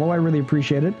that follow. I really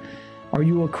appreciate it. Are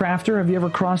you a crafter? Have you ever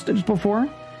cross-stitched before?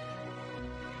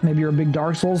 Maybe you're a big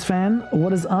Dark Souls fan.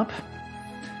 What is up?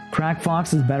 Crack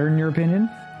Fox is better in your opinion?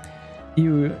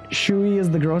 You Shui is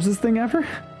the grossest thing ever?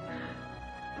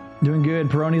 Doing good.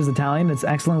 Peroni is Italian. It's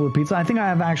excellent with pizza. I think I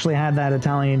have actually had that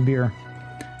Italian beer.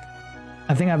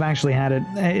 I think I've actually had it.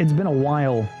 It's been a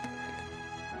while,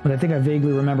 but I think I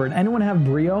vaguely remember it. Anyone have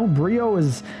Brio? Brio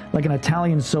is like an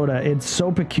Italian soda. It's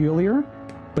so peculiar,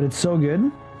 but it's so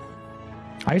good.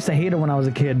 I used to hate it when I was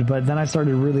a kid, but then I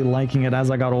started really liking it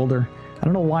as I got older. I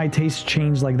don't know why tastes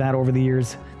changed like that over the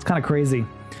years. It's kind of crazy.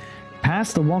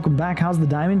 Pasta, welcome back. How's the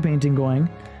diamond painting going?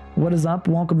 What is up?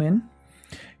 Welcome in.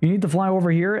 You need to fly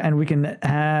over here, and we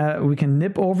can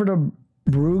nip over to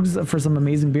Bruges for some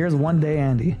amazing beers one day,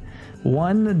 Andy.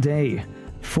 One day,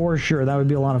 for sure. That would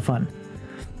be a lot of fun.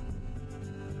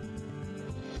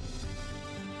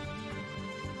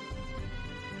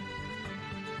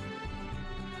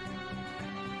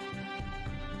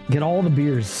 Get all the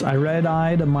beers. I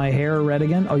red-eyed my hair red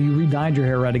again. Oh, you re-dyed your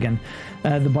hair red again.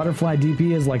 The butterfly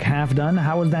DP is like half done.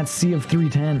 How is that Sea of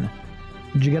 310?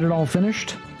 Did you get it all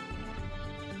finished?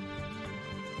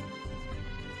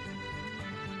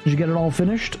 Did you get it all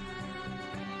finished?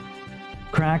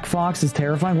 Crack Fox is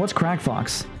terrifying. What's Crack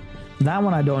Fox? That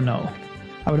one I don't know.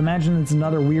 I would imagine it's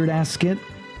another weird-ass skit.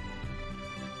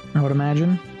 I would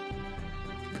imagine.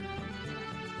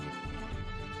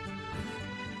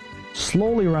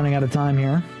 Slowly running out of time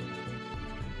here.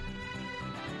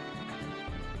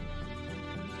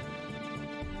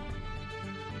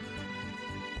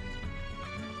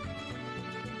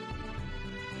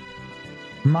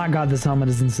 My god, this helmet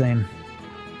is insane.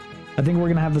 I think we're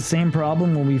gonna have the same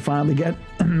problem when we finally get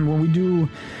when we do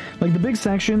like the big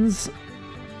sections,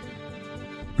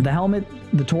 the helmet,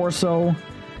 the torso,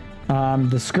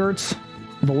 the skirts,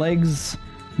 the legs,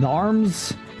 the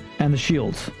arms, and the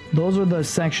shield. Those are the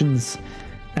sections.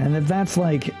 And if that's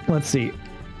like, let's see.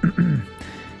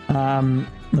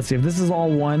 Let's see, if this is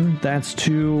all one, that's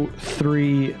 2,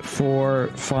 3, 4,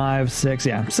 5, 6,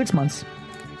 yeah, 6 months.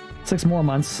 6 more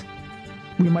months.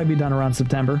 We might be done around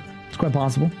September. It's quite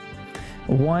possible.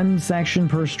 One section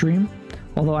per stream.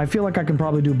 Although I feel like I can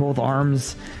probably do both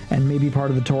arms and maybe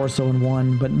part of the torso in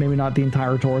one, but maybe not the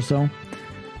entire torso.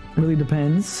 Really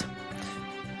depends.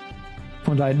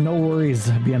 Phone died. No worries,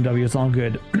 BMW. It's all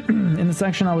good. In the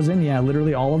section I was in, yeah,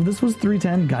 literally all of this was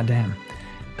 310. Goddamn.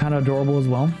 Kind of adorable as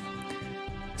well.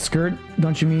 Skirt,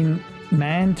 don't you mean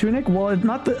man tunic? Well, it's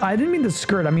not the. I didn't mean the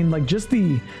skirt. I mean like just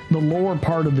the lower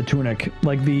part of the tunic,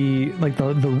 like the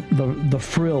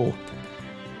frill.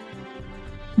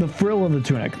 The frill of the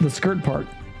tunic, the skirt part.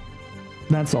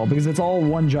 That's all, because it's all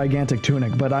one gigantic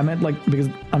tunic. But I meant like because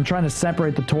I'm trying to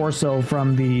separate the torso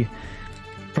from the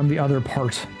other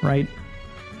part, right?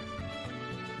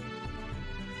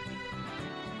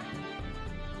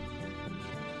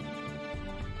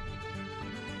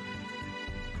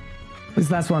 At least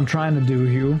that's what I'm trying to do,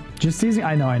 Hugh. Just teasing.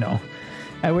 I know.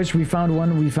 I wish we found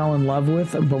one we fell in love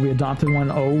with, but we adopted one.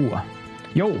 Oh,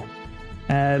 yo.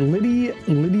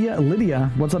 Lydia.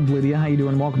 What's up, Lydia? How you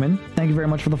doing? Welcome in. Thank you very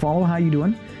much for the follow. How you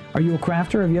doing? Are you a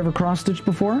crafter? Have you ever cross-stitched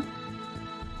before?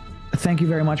 Thank you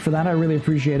very much for that. I really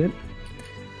appreciate it.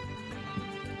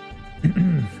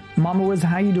 Mama Wiz,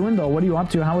 how you doing, though? What are you up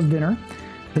to? How was dinner?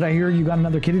 Did I hear you got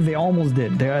another kitty? They almost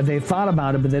did. They thought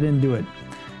about it, but they didn't do it.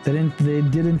 They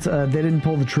didn't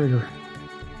pull the trigger.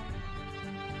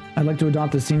 I'd like to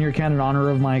adopt a senior cat in honor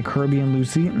of my Kirby and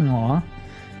Lucy. Aww.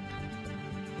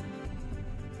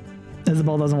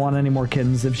 Isabel doesn't want any more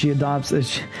kittens. If she adopts,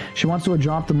 she wants to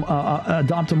adopt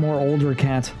a more older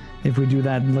cat. If we do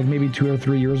that, like maybe 2 or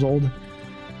 3 years old.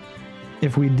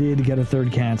 If we did get a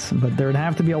third cat, but there'd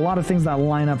have to be a lot of things that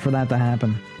line up for that to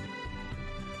happen.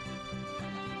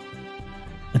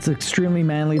 It's extremely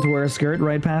manly to wear a skirt,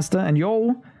 right, Pasta? And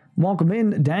yo, welcome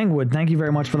in, Dangwood. Thank you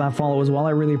very much for that follow as well.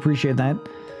 I really appreciate that.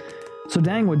 So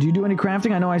Dangwood, do you do any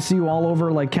crafting? I know I see you all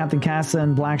over like Captain Casa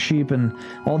and Black Sheep and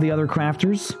all the other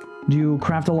crafters. Do you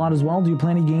craft a lot as well? Do you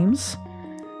play any games?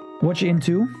 What you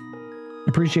into?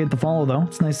 Appreciate the follow though.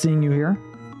 It's nice seeing you here.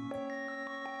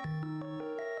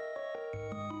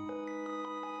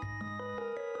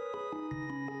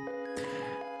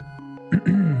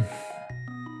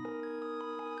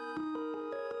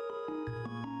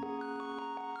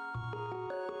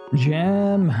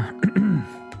 Gem.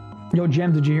 Yo,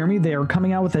 Gem, did you hear me? They are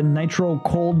coming out with a nitro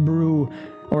cold brew,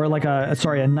 or like a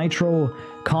nitro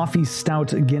coffee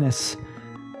stout Guinness.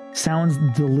 Sounds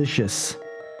delicious.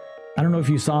 I don't know if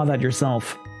you saw that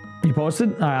yourself. You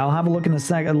posted? All right, I'll have a look in a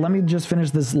second. Let me just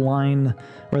finish this line,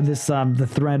 or this, the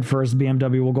thread first,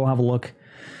 BMW. We'll go have a look.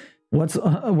 What's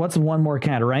one more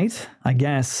cat, right? I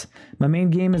guess. My main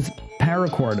game is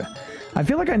paracord. I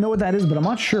feel like I know what that is, but I'm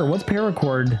not sure. What's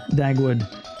paracord, Dagwood?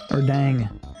 Or Dang.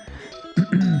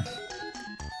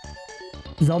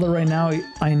 Zelda right now,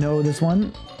 I know this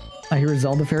one. I hear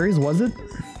Zelda Fairies, was it?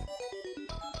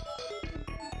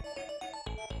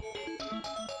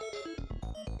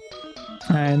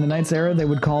 In the Knights era, they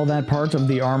would call that part of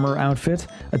the armor outfit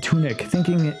a tunic,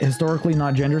 thinking historically,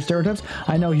 not gender stereotypes.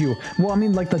 I know, Hugh. Well, I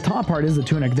mean, like, the top part is a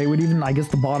tunic. They would even, I guess,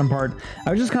 the bottom part.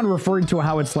 I was just kind of referring to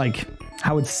how it's, like,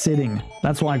 how it's sitting.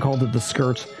 That's why I called it the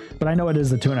skirt. But I know it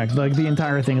is a tunic. Like, the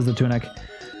entire thing is a tunic.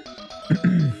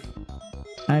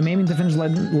 I'm aiming to finish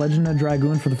Legend of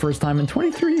Dragoon for the first time in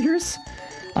 23 years.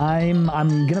 I'm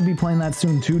gonna be playing that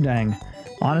soon too, Dang.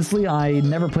 Honestly, I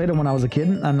never played it when I was a kid,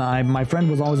 and my friend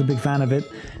was always a big fan of it,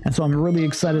 and so I'm really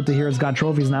excited to hear it's got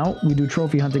trophies now. We do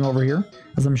trophy hunting over here,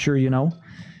 as I'm sure you know.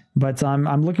 But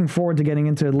I'm looking forward to getting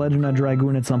into Legend of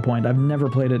Dragoon at some point. I've never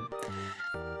played it.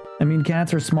 I mean,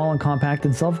 cats are small and compact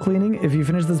and self-cleaning. If you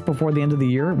finish this before the end of the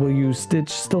year, will you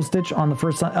still stitch on the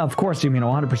first side? Of course, you mean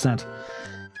 100%.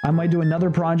 I might do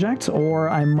another project, or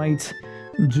I might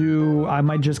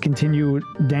just continue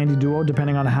Dandy Duo,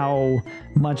 depending on how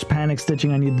much panic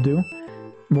stitching I need to do.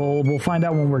 We'll find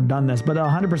out when we're done this, but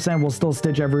 100% we'll still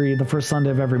stitch the first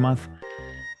Sunday of every month.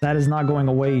 That is not going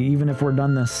away, even if we're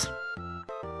done this.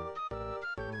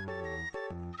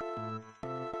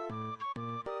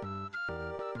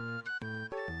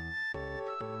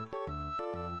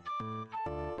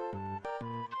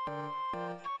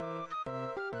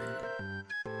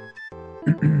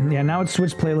 Yeah, now it's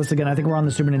Switch playlist again. I think we're on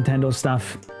the Super Nintendo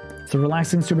stuff. It's a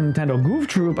relaxing Super Nintendo. Goof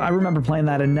Troop, I remember playing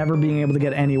that and never being able to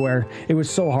get anywhere. It was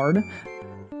so hard.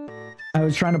 I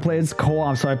was trying to play as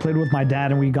co-op, so I played with my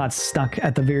dad and we got stuck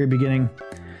at the very beginning.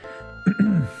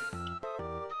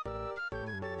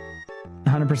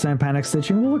 100% panic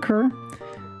stitching will occur.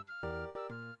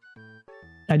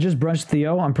 I just brushed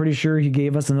Theo. I'm pretty sure he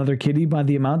gave us another kitty by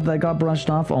the amount that got brushed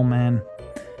off. Oh man.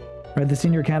 Right, the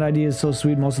senior cat idea is so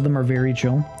sweet. Most of them are very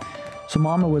chill. So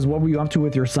Mama was, what were you up to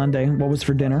with your Sunday? What was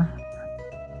for dinner?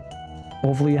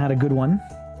 Hopefully you had a good one.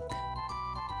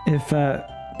 If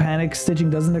panic stitching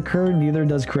doesn't occur, neither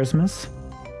does Christmas.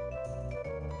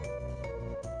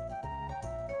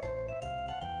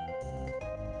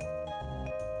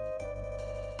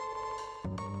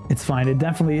 It's fine. It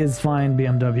definitely is fine,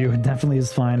 BMW. It definitely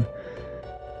is fine.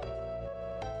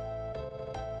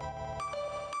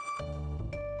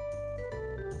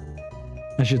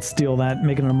 I should steal that,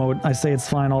 make an emote. I say it's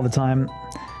fine all the time.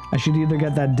 I should either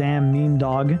get that damn mean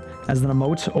dog as an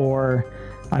emote, or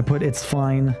I put it's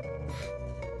fine.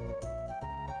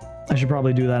 I should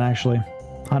probably do that, actually.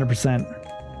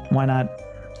 100%. Why not?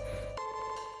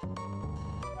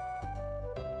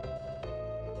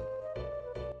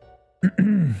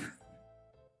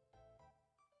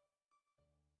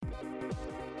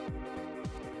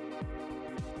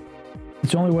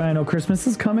 It's the only way I know Christmas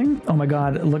is coming. Oh my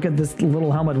god, look at this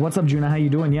little helmet. What's up, Juna? How you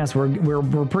doing? Yes,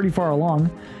 we're pretty far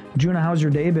along. Juna, how's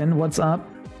your day been? What's up?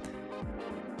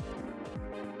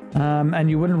 And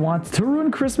you wouldn't want to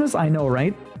ruin Christmas? I know,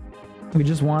 right? We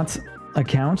just want a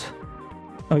count.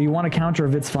 Oh, you want a counter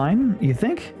if it's fine? You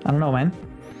think? I don't know, man.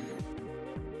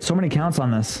 So many counts on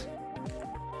this.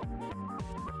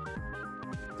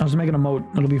 I'll just make an emote.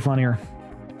 It'll be funnier.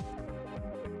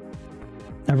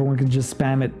 Everyone can just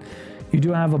spam it. You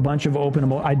do have a bunch of open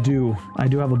emote. I do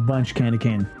have a bunch, Candy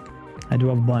Cane. I do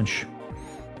have a bunch.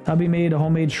 Hubby made a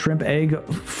homemade shrimp egg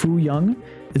foo young.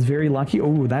 Is very lucky.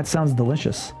 Oh, that sounds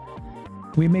delicious.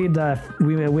 We made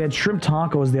we had shrimp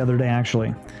tacos the other day,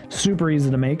 actually. Super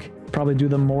easy to make. Probably do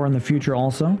them more in the future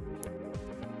also.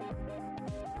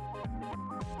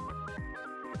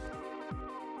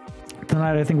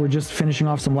 Tonight I think we're just finishing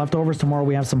off some leftovers. Tomorrow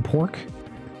we have some pork.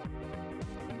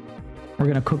 We're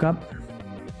gonna cook up.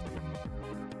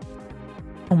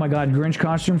 Oh my god, Grinch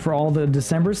costume for all the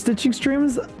December stitching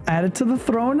streams added to the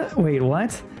throne? Wait,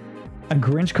 what? A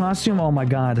Grinch costume? Oh my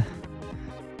god.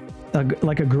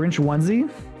 Like a Grinch onesie?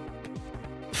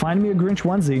 Find me a Grinch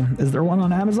onesie. Is there one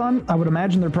on Amazon? I would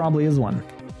imagine there probably is one.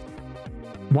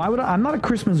 Why would I'm not a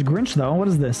Christmas Grinch though. What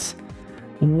is this?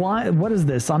 Why? What is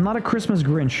this? I'm not a Christmas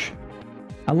Grinch.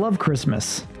 I love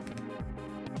Christmas.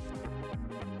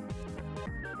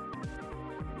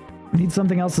 Need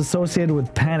something else associated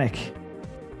with panic.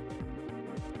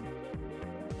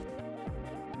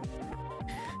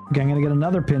 Okay, I'm gonna get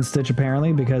another pin stitch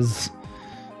apparently because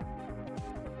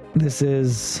this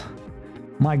is,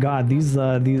 my god, these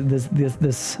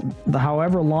the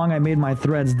however long I made my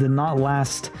threads did not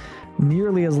last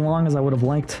nearly as long as I would have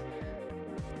liked.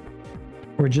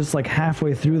 We're just like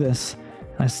halfway through this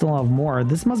and I still have more.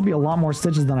 This must be a lot more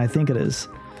stitches than I think it is,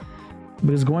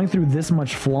 because going through this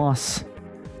much floss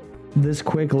this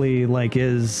quickly like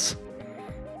is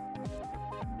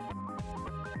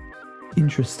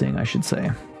interesting, I should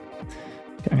say.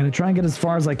 Okay, I'm gonna try and get as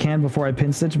far as I can before I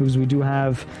pin stitch because we do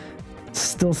have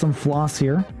still some floss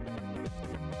here.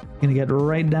 Gonna get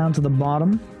right down to the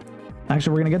bottom.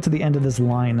 Actually, we're gonna get to the end of this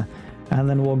line and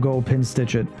then we'll go pin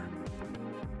stitch it.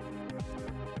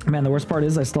 Man, the worst part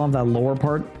is I still have that lower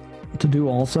part to do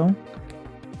also.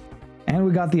 And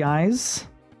we got the eyes.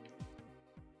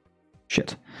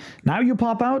 Shit. Now you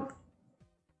pop out.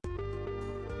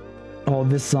 Oh,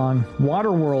 this song.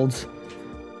 Waterworld.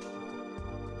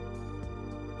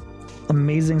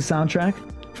 Amazing soundtrack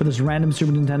for this random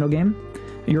Super Nintendo game.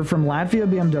 You're from Latvia,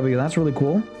 BMW. That's really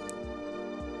cool.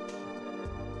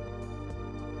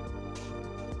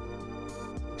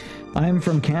 I am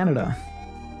from Canada.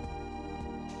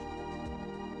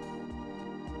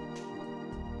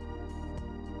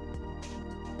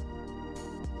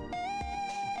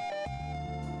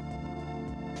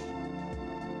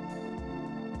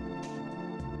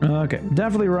 Okay,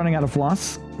 definitely running out of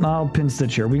floss. I'll pin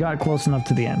stitch here. We got close enough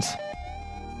to the end.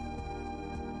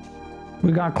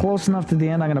 We got close enough to the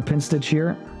end. I'm going to pin stitch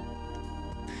here.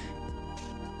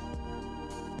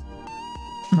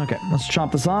 Okay, let's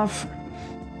chop this off.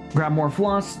 Grab more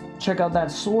floss. Check out that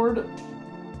sword.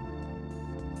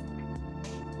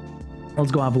 Let's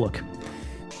go have a look.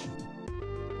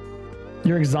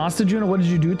 You're exhausted, Juno? What did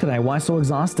you do today? Why so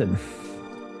exhausted?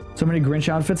 So many Grinch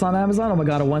outfits on Amazon. Oh my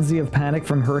god, a onesie of Panic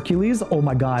from Hercules. Oh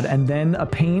my god, and then a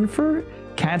pain for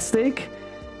cat steak.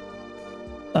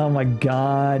 Oh my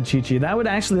god, Chi-Chi. That would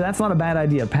actually, that's not a bad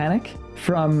idea. Panic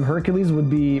from Hercules would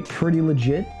be pretty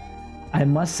legit. I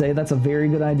must say, that's a very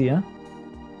good idea.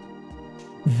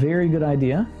 Very good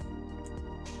idea.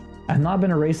 I've not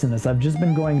been erasing this. I've just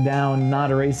been going down,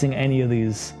 not erasing any of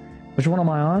these. Which one am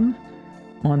I on?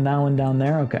 On that one down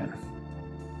there? Okay.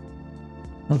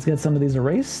 Let's get some of these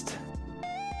erased.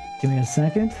 Give me a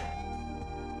second.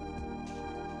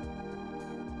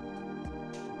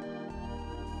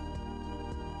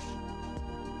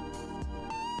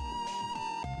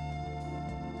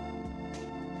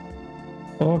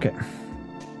 Okay.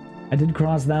 I did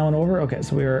cross that one over. Okay,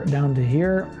 so we are down to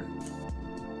here.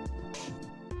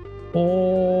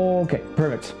 Okay,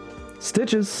 perfect.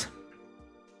 Stitches.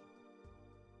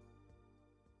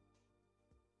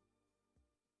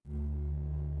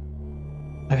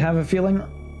 I have a feeling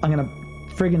I'm gonna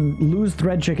friggin' lose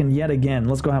Thread Chicken yet again.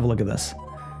 Let's go have a look at this.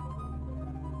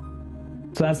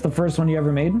 So that's the first one you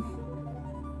ever made?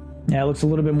 Yeah, it looks a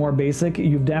little bit more basic.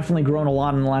 You've definitely grown a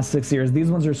lot in the last 6 years.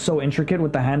 These ones are so intricate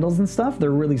with the handles and stuff.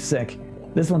 They're really sick.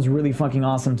 This one's really fucking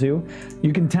awesome too.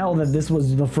 You can tell that this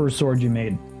was the first sword you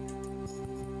made.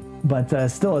 But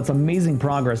still, it's amazing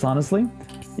progress, honestly.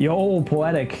 Yo,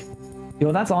 Poetic.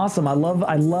 Yo, that's awesome. I love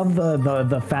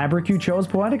the fabric you chose,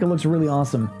 Poetic. It looks really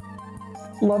awesome.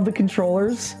 Love the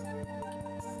controllers.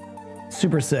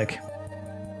 Super sick.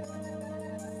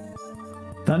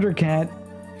 Thundercat.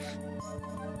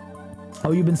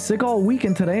 Oh, you've been sick all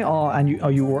weekend today? Oh, and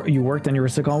you worked and you were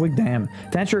sick all week? Damn.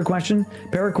 To answer your question,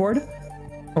 paracord,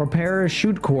 or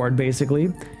parachute cord,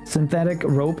 basically. Synthetic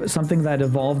rope, something that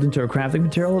evolved into a crafting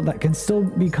material that can still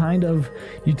be kind of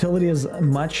utility as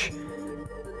much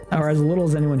or as little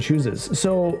as anyone chooses.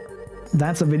 So,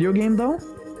 that's a video game though?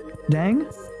 Dang?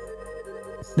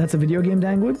 That's a video game,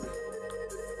 Dangwood?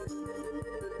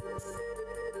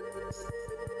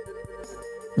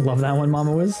 Love that one,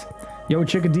 Mama Wiz. Yo,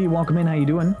 Chicka D, welcome in. How you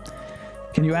doing?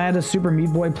 Can you add a Super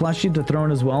Meat Boy plushie to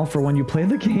Throne as well for when you play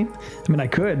the game? I mean, I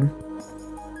could.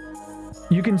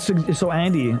 You can, so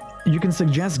Andy, you can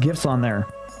suggest gifts on there.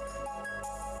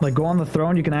 Like, go on the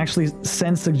Throne, you can actually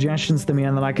send suggestions to me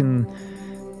and then I can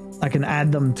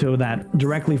add them to that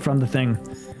directly from the thing.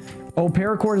 Oh,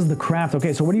 paracord is the craft.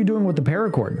 Okay, so what are you doing with the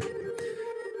paracord?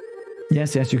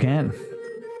 Yes, yes, you can.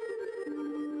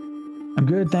 I'm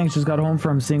good, thanks. Just got home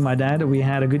from seeing my dad. We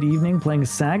had a good evening playing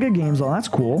Saga games. Oh, that's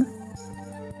cool.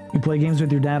 You play games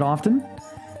with your dad often?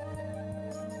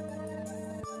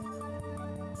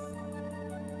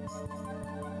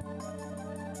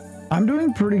 I'm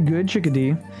doing pretty good,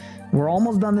 Chickadee. We're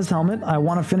almost done this helmet. I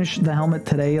want to finish the helmet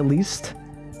today at least.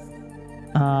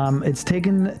 It's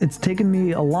taken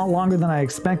me a lot longer than I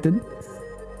expected.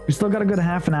 We still got a good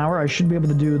half an hour. I should be able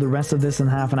to do the rest of this in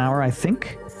half an hour, I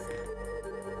think.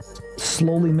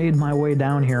 Slowly made my way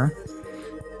down here.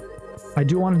 I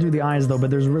do want to do the eyes though, but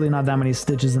there's really not that many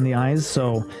stitches in the eyes,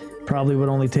 so probably would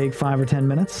only take 5 or 10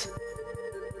 minutes.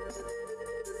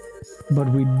 But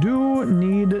we do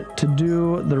need to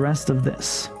do the rest of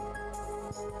this.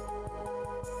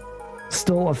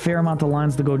 Still a fair amount of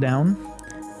lines to go down.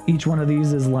 Each one of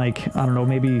these is like, I don't know,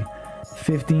 maybe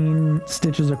 15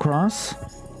 stitches across.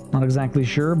 Not exactly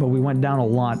sure, but we went down a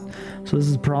lot. So this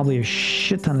is probably a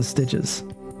shit ton of stitches.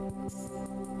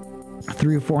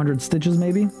 300 or 400 stitches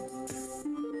maybe?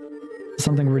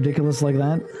 Something ridiculous like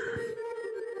that.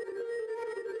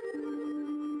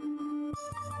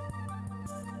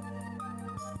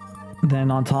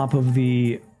 Then on top of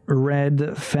the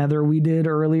red feather we did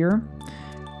earlier.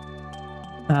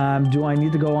 Do I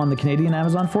need to go on the Canadian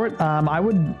Amazon for it? I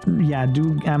would, yeah,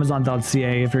 do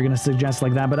Amazon.ca if you're going to suggest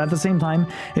like that. But at the same time,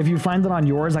 if you find it on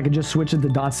yours, I could just switch it to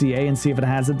 .ca and see if it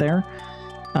has it there.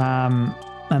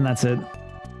 And that's it.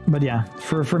 But yeah,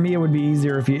 for me, it would be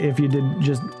easier if you did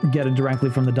just get it directly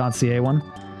from the .ca one.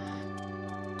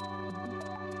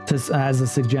 Just as a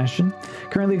suggestion.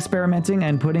 Currently experimenting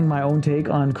and putting my own take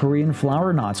on Korean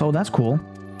flower knots. Oh, that's cool.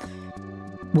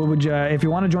 What would you, if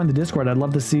you want to join the Discord, I'd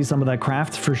love to see some of that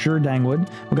craft for sure, Dangwood.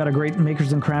 We've got a great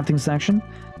makers and crafting section.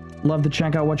 Love to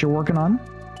check out what you're working on.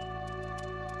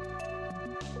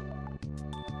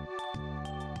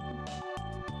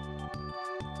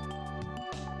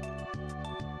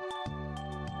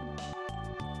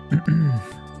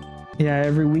 Yeah,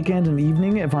 every weekend and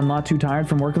evening if I'm not too tired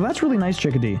from work. That's really nice,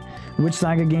 Chickadee. Which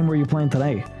Saga game were you playing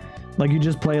today? Like you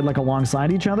just played like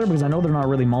alongside each other? Because I know they're not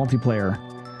really multiplayer.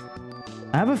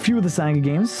 I have a few of the Saga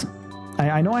games.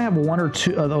 I know I have one or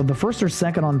two, the first or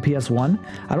second on PS1.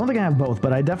 I don't think I have both,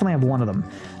 but I definitely have one of them.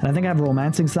 And I think I have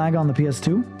Romancing Saga on the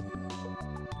PS2.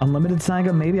 Unlimited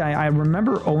Saga, maybe. I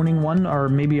remember owning one, or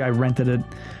maybe I rented it.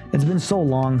 It's been so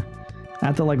long. I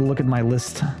have to like look at my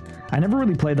list. I never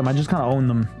really played them, I just kind of owned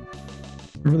them.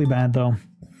 Really bad though.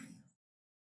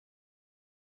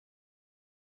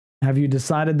 Have you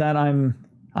decided that I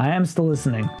am still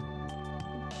listening?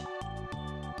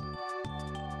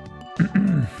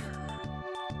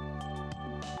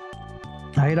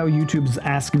 I hate how YouTube's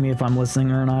asking me if I'm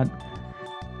listening or not.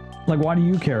 Like, why do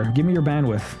you care? Give me your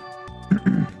bandwidth.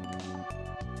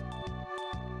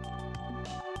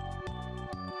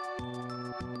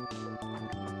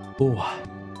 Oh.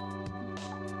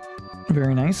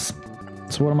 Very nice.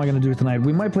 So what am I going to do tonight?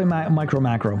 We might play micro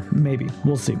macro. Maybe.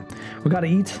 We'll see. We got to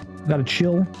eat. We got to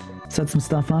chill. Set some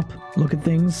stuff up. Look at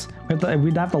things.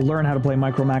 We'd have to learn how to play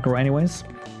micro macro anyways.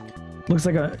 Looks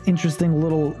like an interesting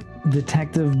little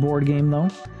detective board game though.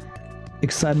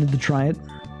 Excited to try it.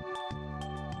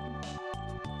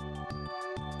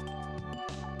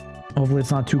 Hopefully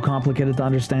it's not too complicated to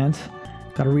understand.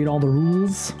 Got to read all the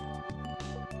rules.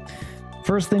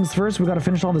 First things first, we got to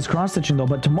finish all this cross-stitching though,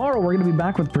 but tomorrow we're going to be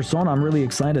back with Persona. I'm really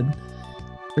excited.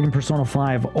 Freaking Persona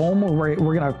 5. Almost, we're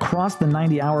going to cross the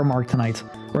 90-hour mark tonight.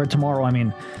 Or tomorrow, I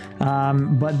mean.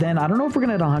 But then, I don't know if we're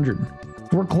going to hit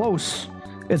 100. We're close.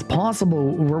 It's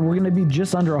possible. We're going to be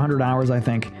just under 100 hours, I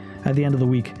think, at the end of the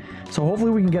week. So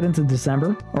hopefully we can get into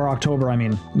December. Or October, I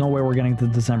mean. No way we're getting to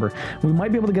December. We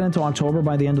might be able to get into October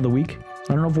by the end of the week.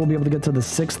 I don't know if we'll be able to get to the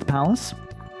 6th palace.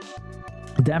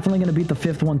 Definitely going to beat the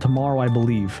 5th one tomorrow, I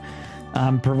believe.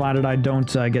 Provided I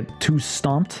don't get too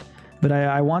stomped. But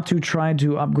I want to try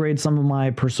to upgrade some of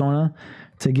my Persona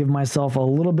to give myself a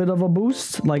little bit of a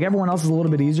boost. Like, everyone else is a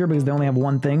little bit easier because they only have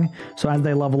one thing. So as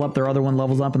they level up, their other one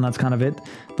levels up, and that's kind of it.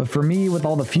 But for me, with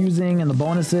all the fusing and the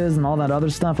bonuses and all that other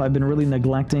stuff, I've been really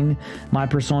neglecting my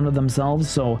Persona themselves.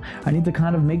 So I need to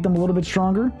kind of make them a little bit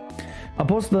stronger. I'll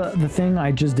post the thing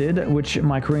I just did, which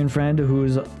my Korean friend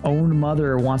whose own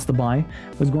mother wants to buy,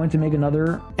 was going to make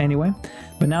another anyway.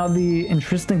 But now the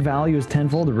intrinsic value is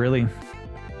tenfold, really.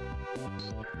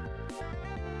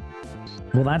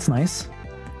 Well, that's nice.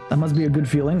 That must be a good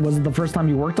feeling. Was it the first time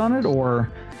you worked on it,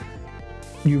 or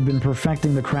you've been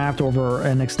perfecting the craft over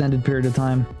an extended period of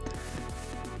time?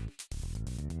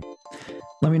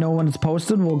 Let me know when it's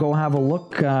posted. We'll go have a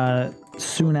look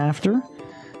soon after.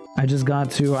 I just got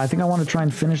to... I think I want to try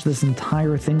and finish this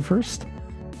entire thing first.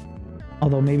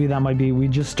 Although maybe that might be, we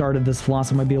just started this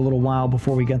floss, it might be a little while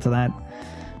before we get to that.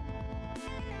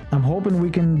 I'm hoping we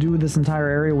can do this entire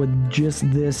area with just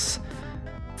this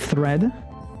thread,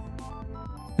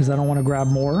 because I don't want to grab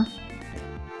more.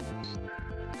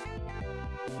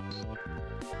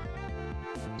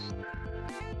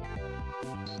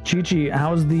 Chi-Chi,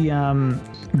 how's the,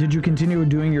 did you continue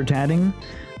doing your tatting?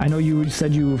 I know you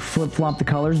said you flip-flopped the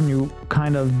colors and you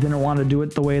kind of didn't want to do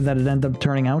it the way that it ended up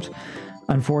turning out,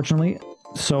 unfortunately.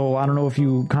 So I don't know if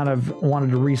you kind of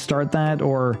wanted to restart that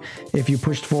or if you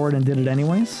pushed forward and did it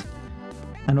anyways.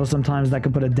 I know sometimes that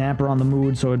could put a damper on the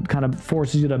mood, so it kind of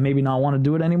forces you to maybe not want to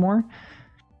do it anymore.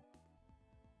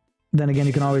 Then again,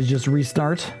 you can always just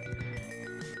restart.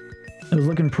 It was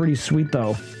looking pretty sweet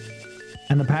though.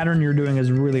 And the pattern you're doing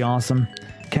is really awesome.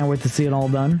 Can't wait to see it all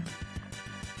done.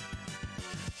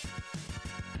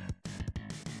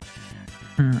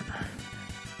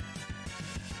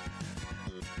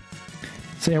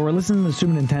 So yeah, we're listening to the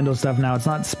Super Nintendo stuff now. It's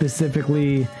not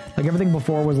specifically, like everything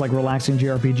before was like relaxing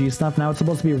JRPG stuff. Now it's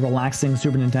supposed to be relaxing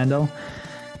Super Nintendo.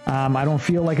 I don't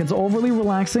feel like it's overly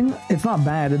relaxing. It's not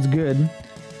bad, it's good.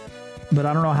 But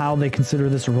I don't know how they consider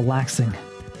this relaxing.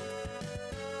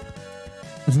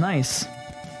 It's nice.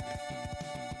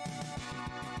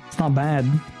 It's not bad.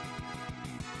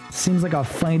 Seems like a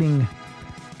fighting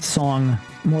song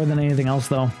more than anything else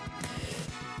though.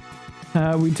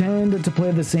 We tend to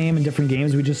play the same in different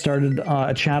games. We just started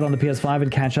a chat on the PS5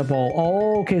 and catch up all...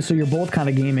 Oh, okay, so you're both kind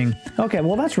of gaming. Okay,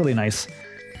 well, that's really nice.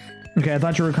 Okay, I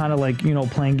thought you were kind of like, you know,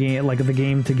 playing like the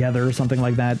game together or something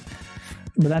like that.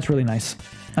 But that's really nice.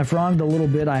 I frogged a little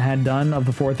bit I had done of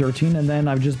the 413, and then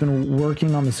I've just been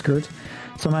working on the skirt.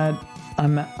 So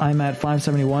I'm at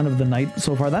 571 of the night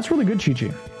so far. That's really good,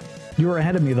 Chi-Chi. You were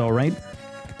ahead of me, though, right?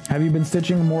 Have you been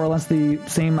stitching more or less the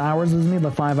same hours as me, the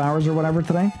 5 hours or whatever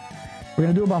today? We're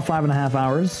going to do about 5.5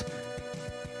 hours.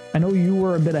 I know you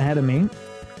were a bit ahead of me.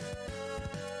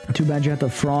 Too bad you had to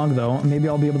frog, though. Maybe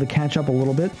I'll be able to catch up a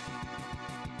little bit.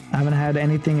 I haven't had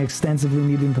anything extensively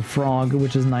needing to frog,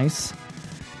 which is nice.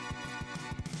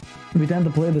 We tend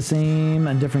to play the same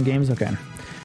and different games. Okay.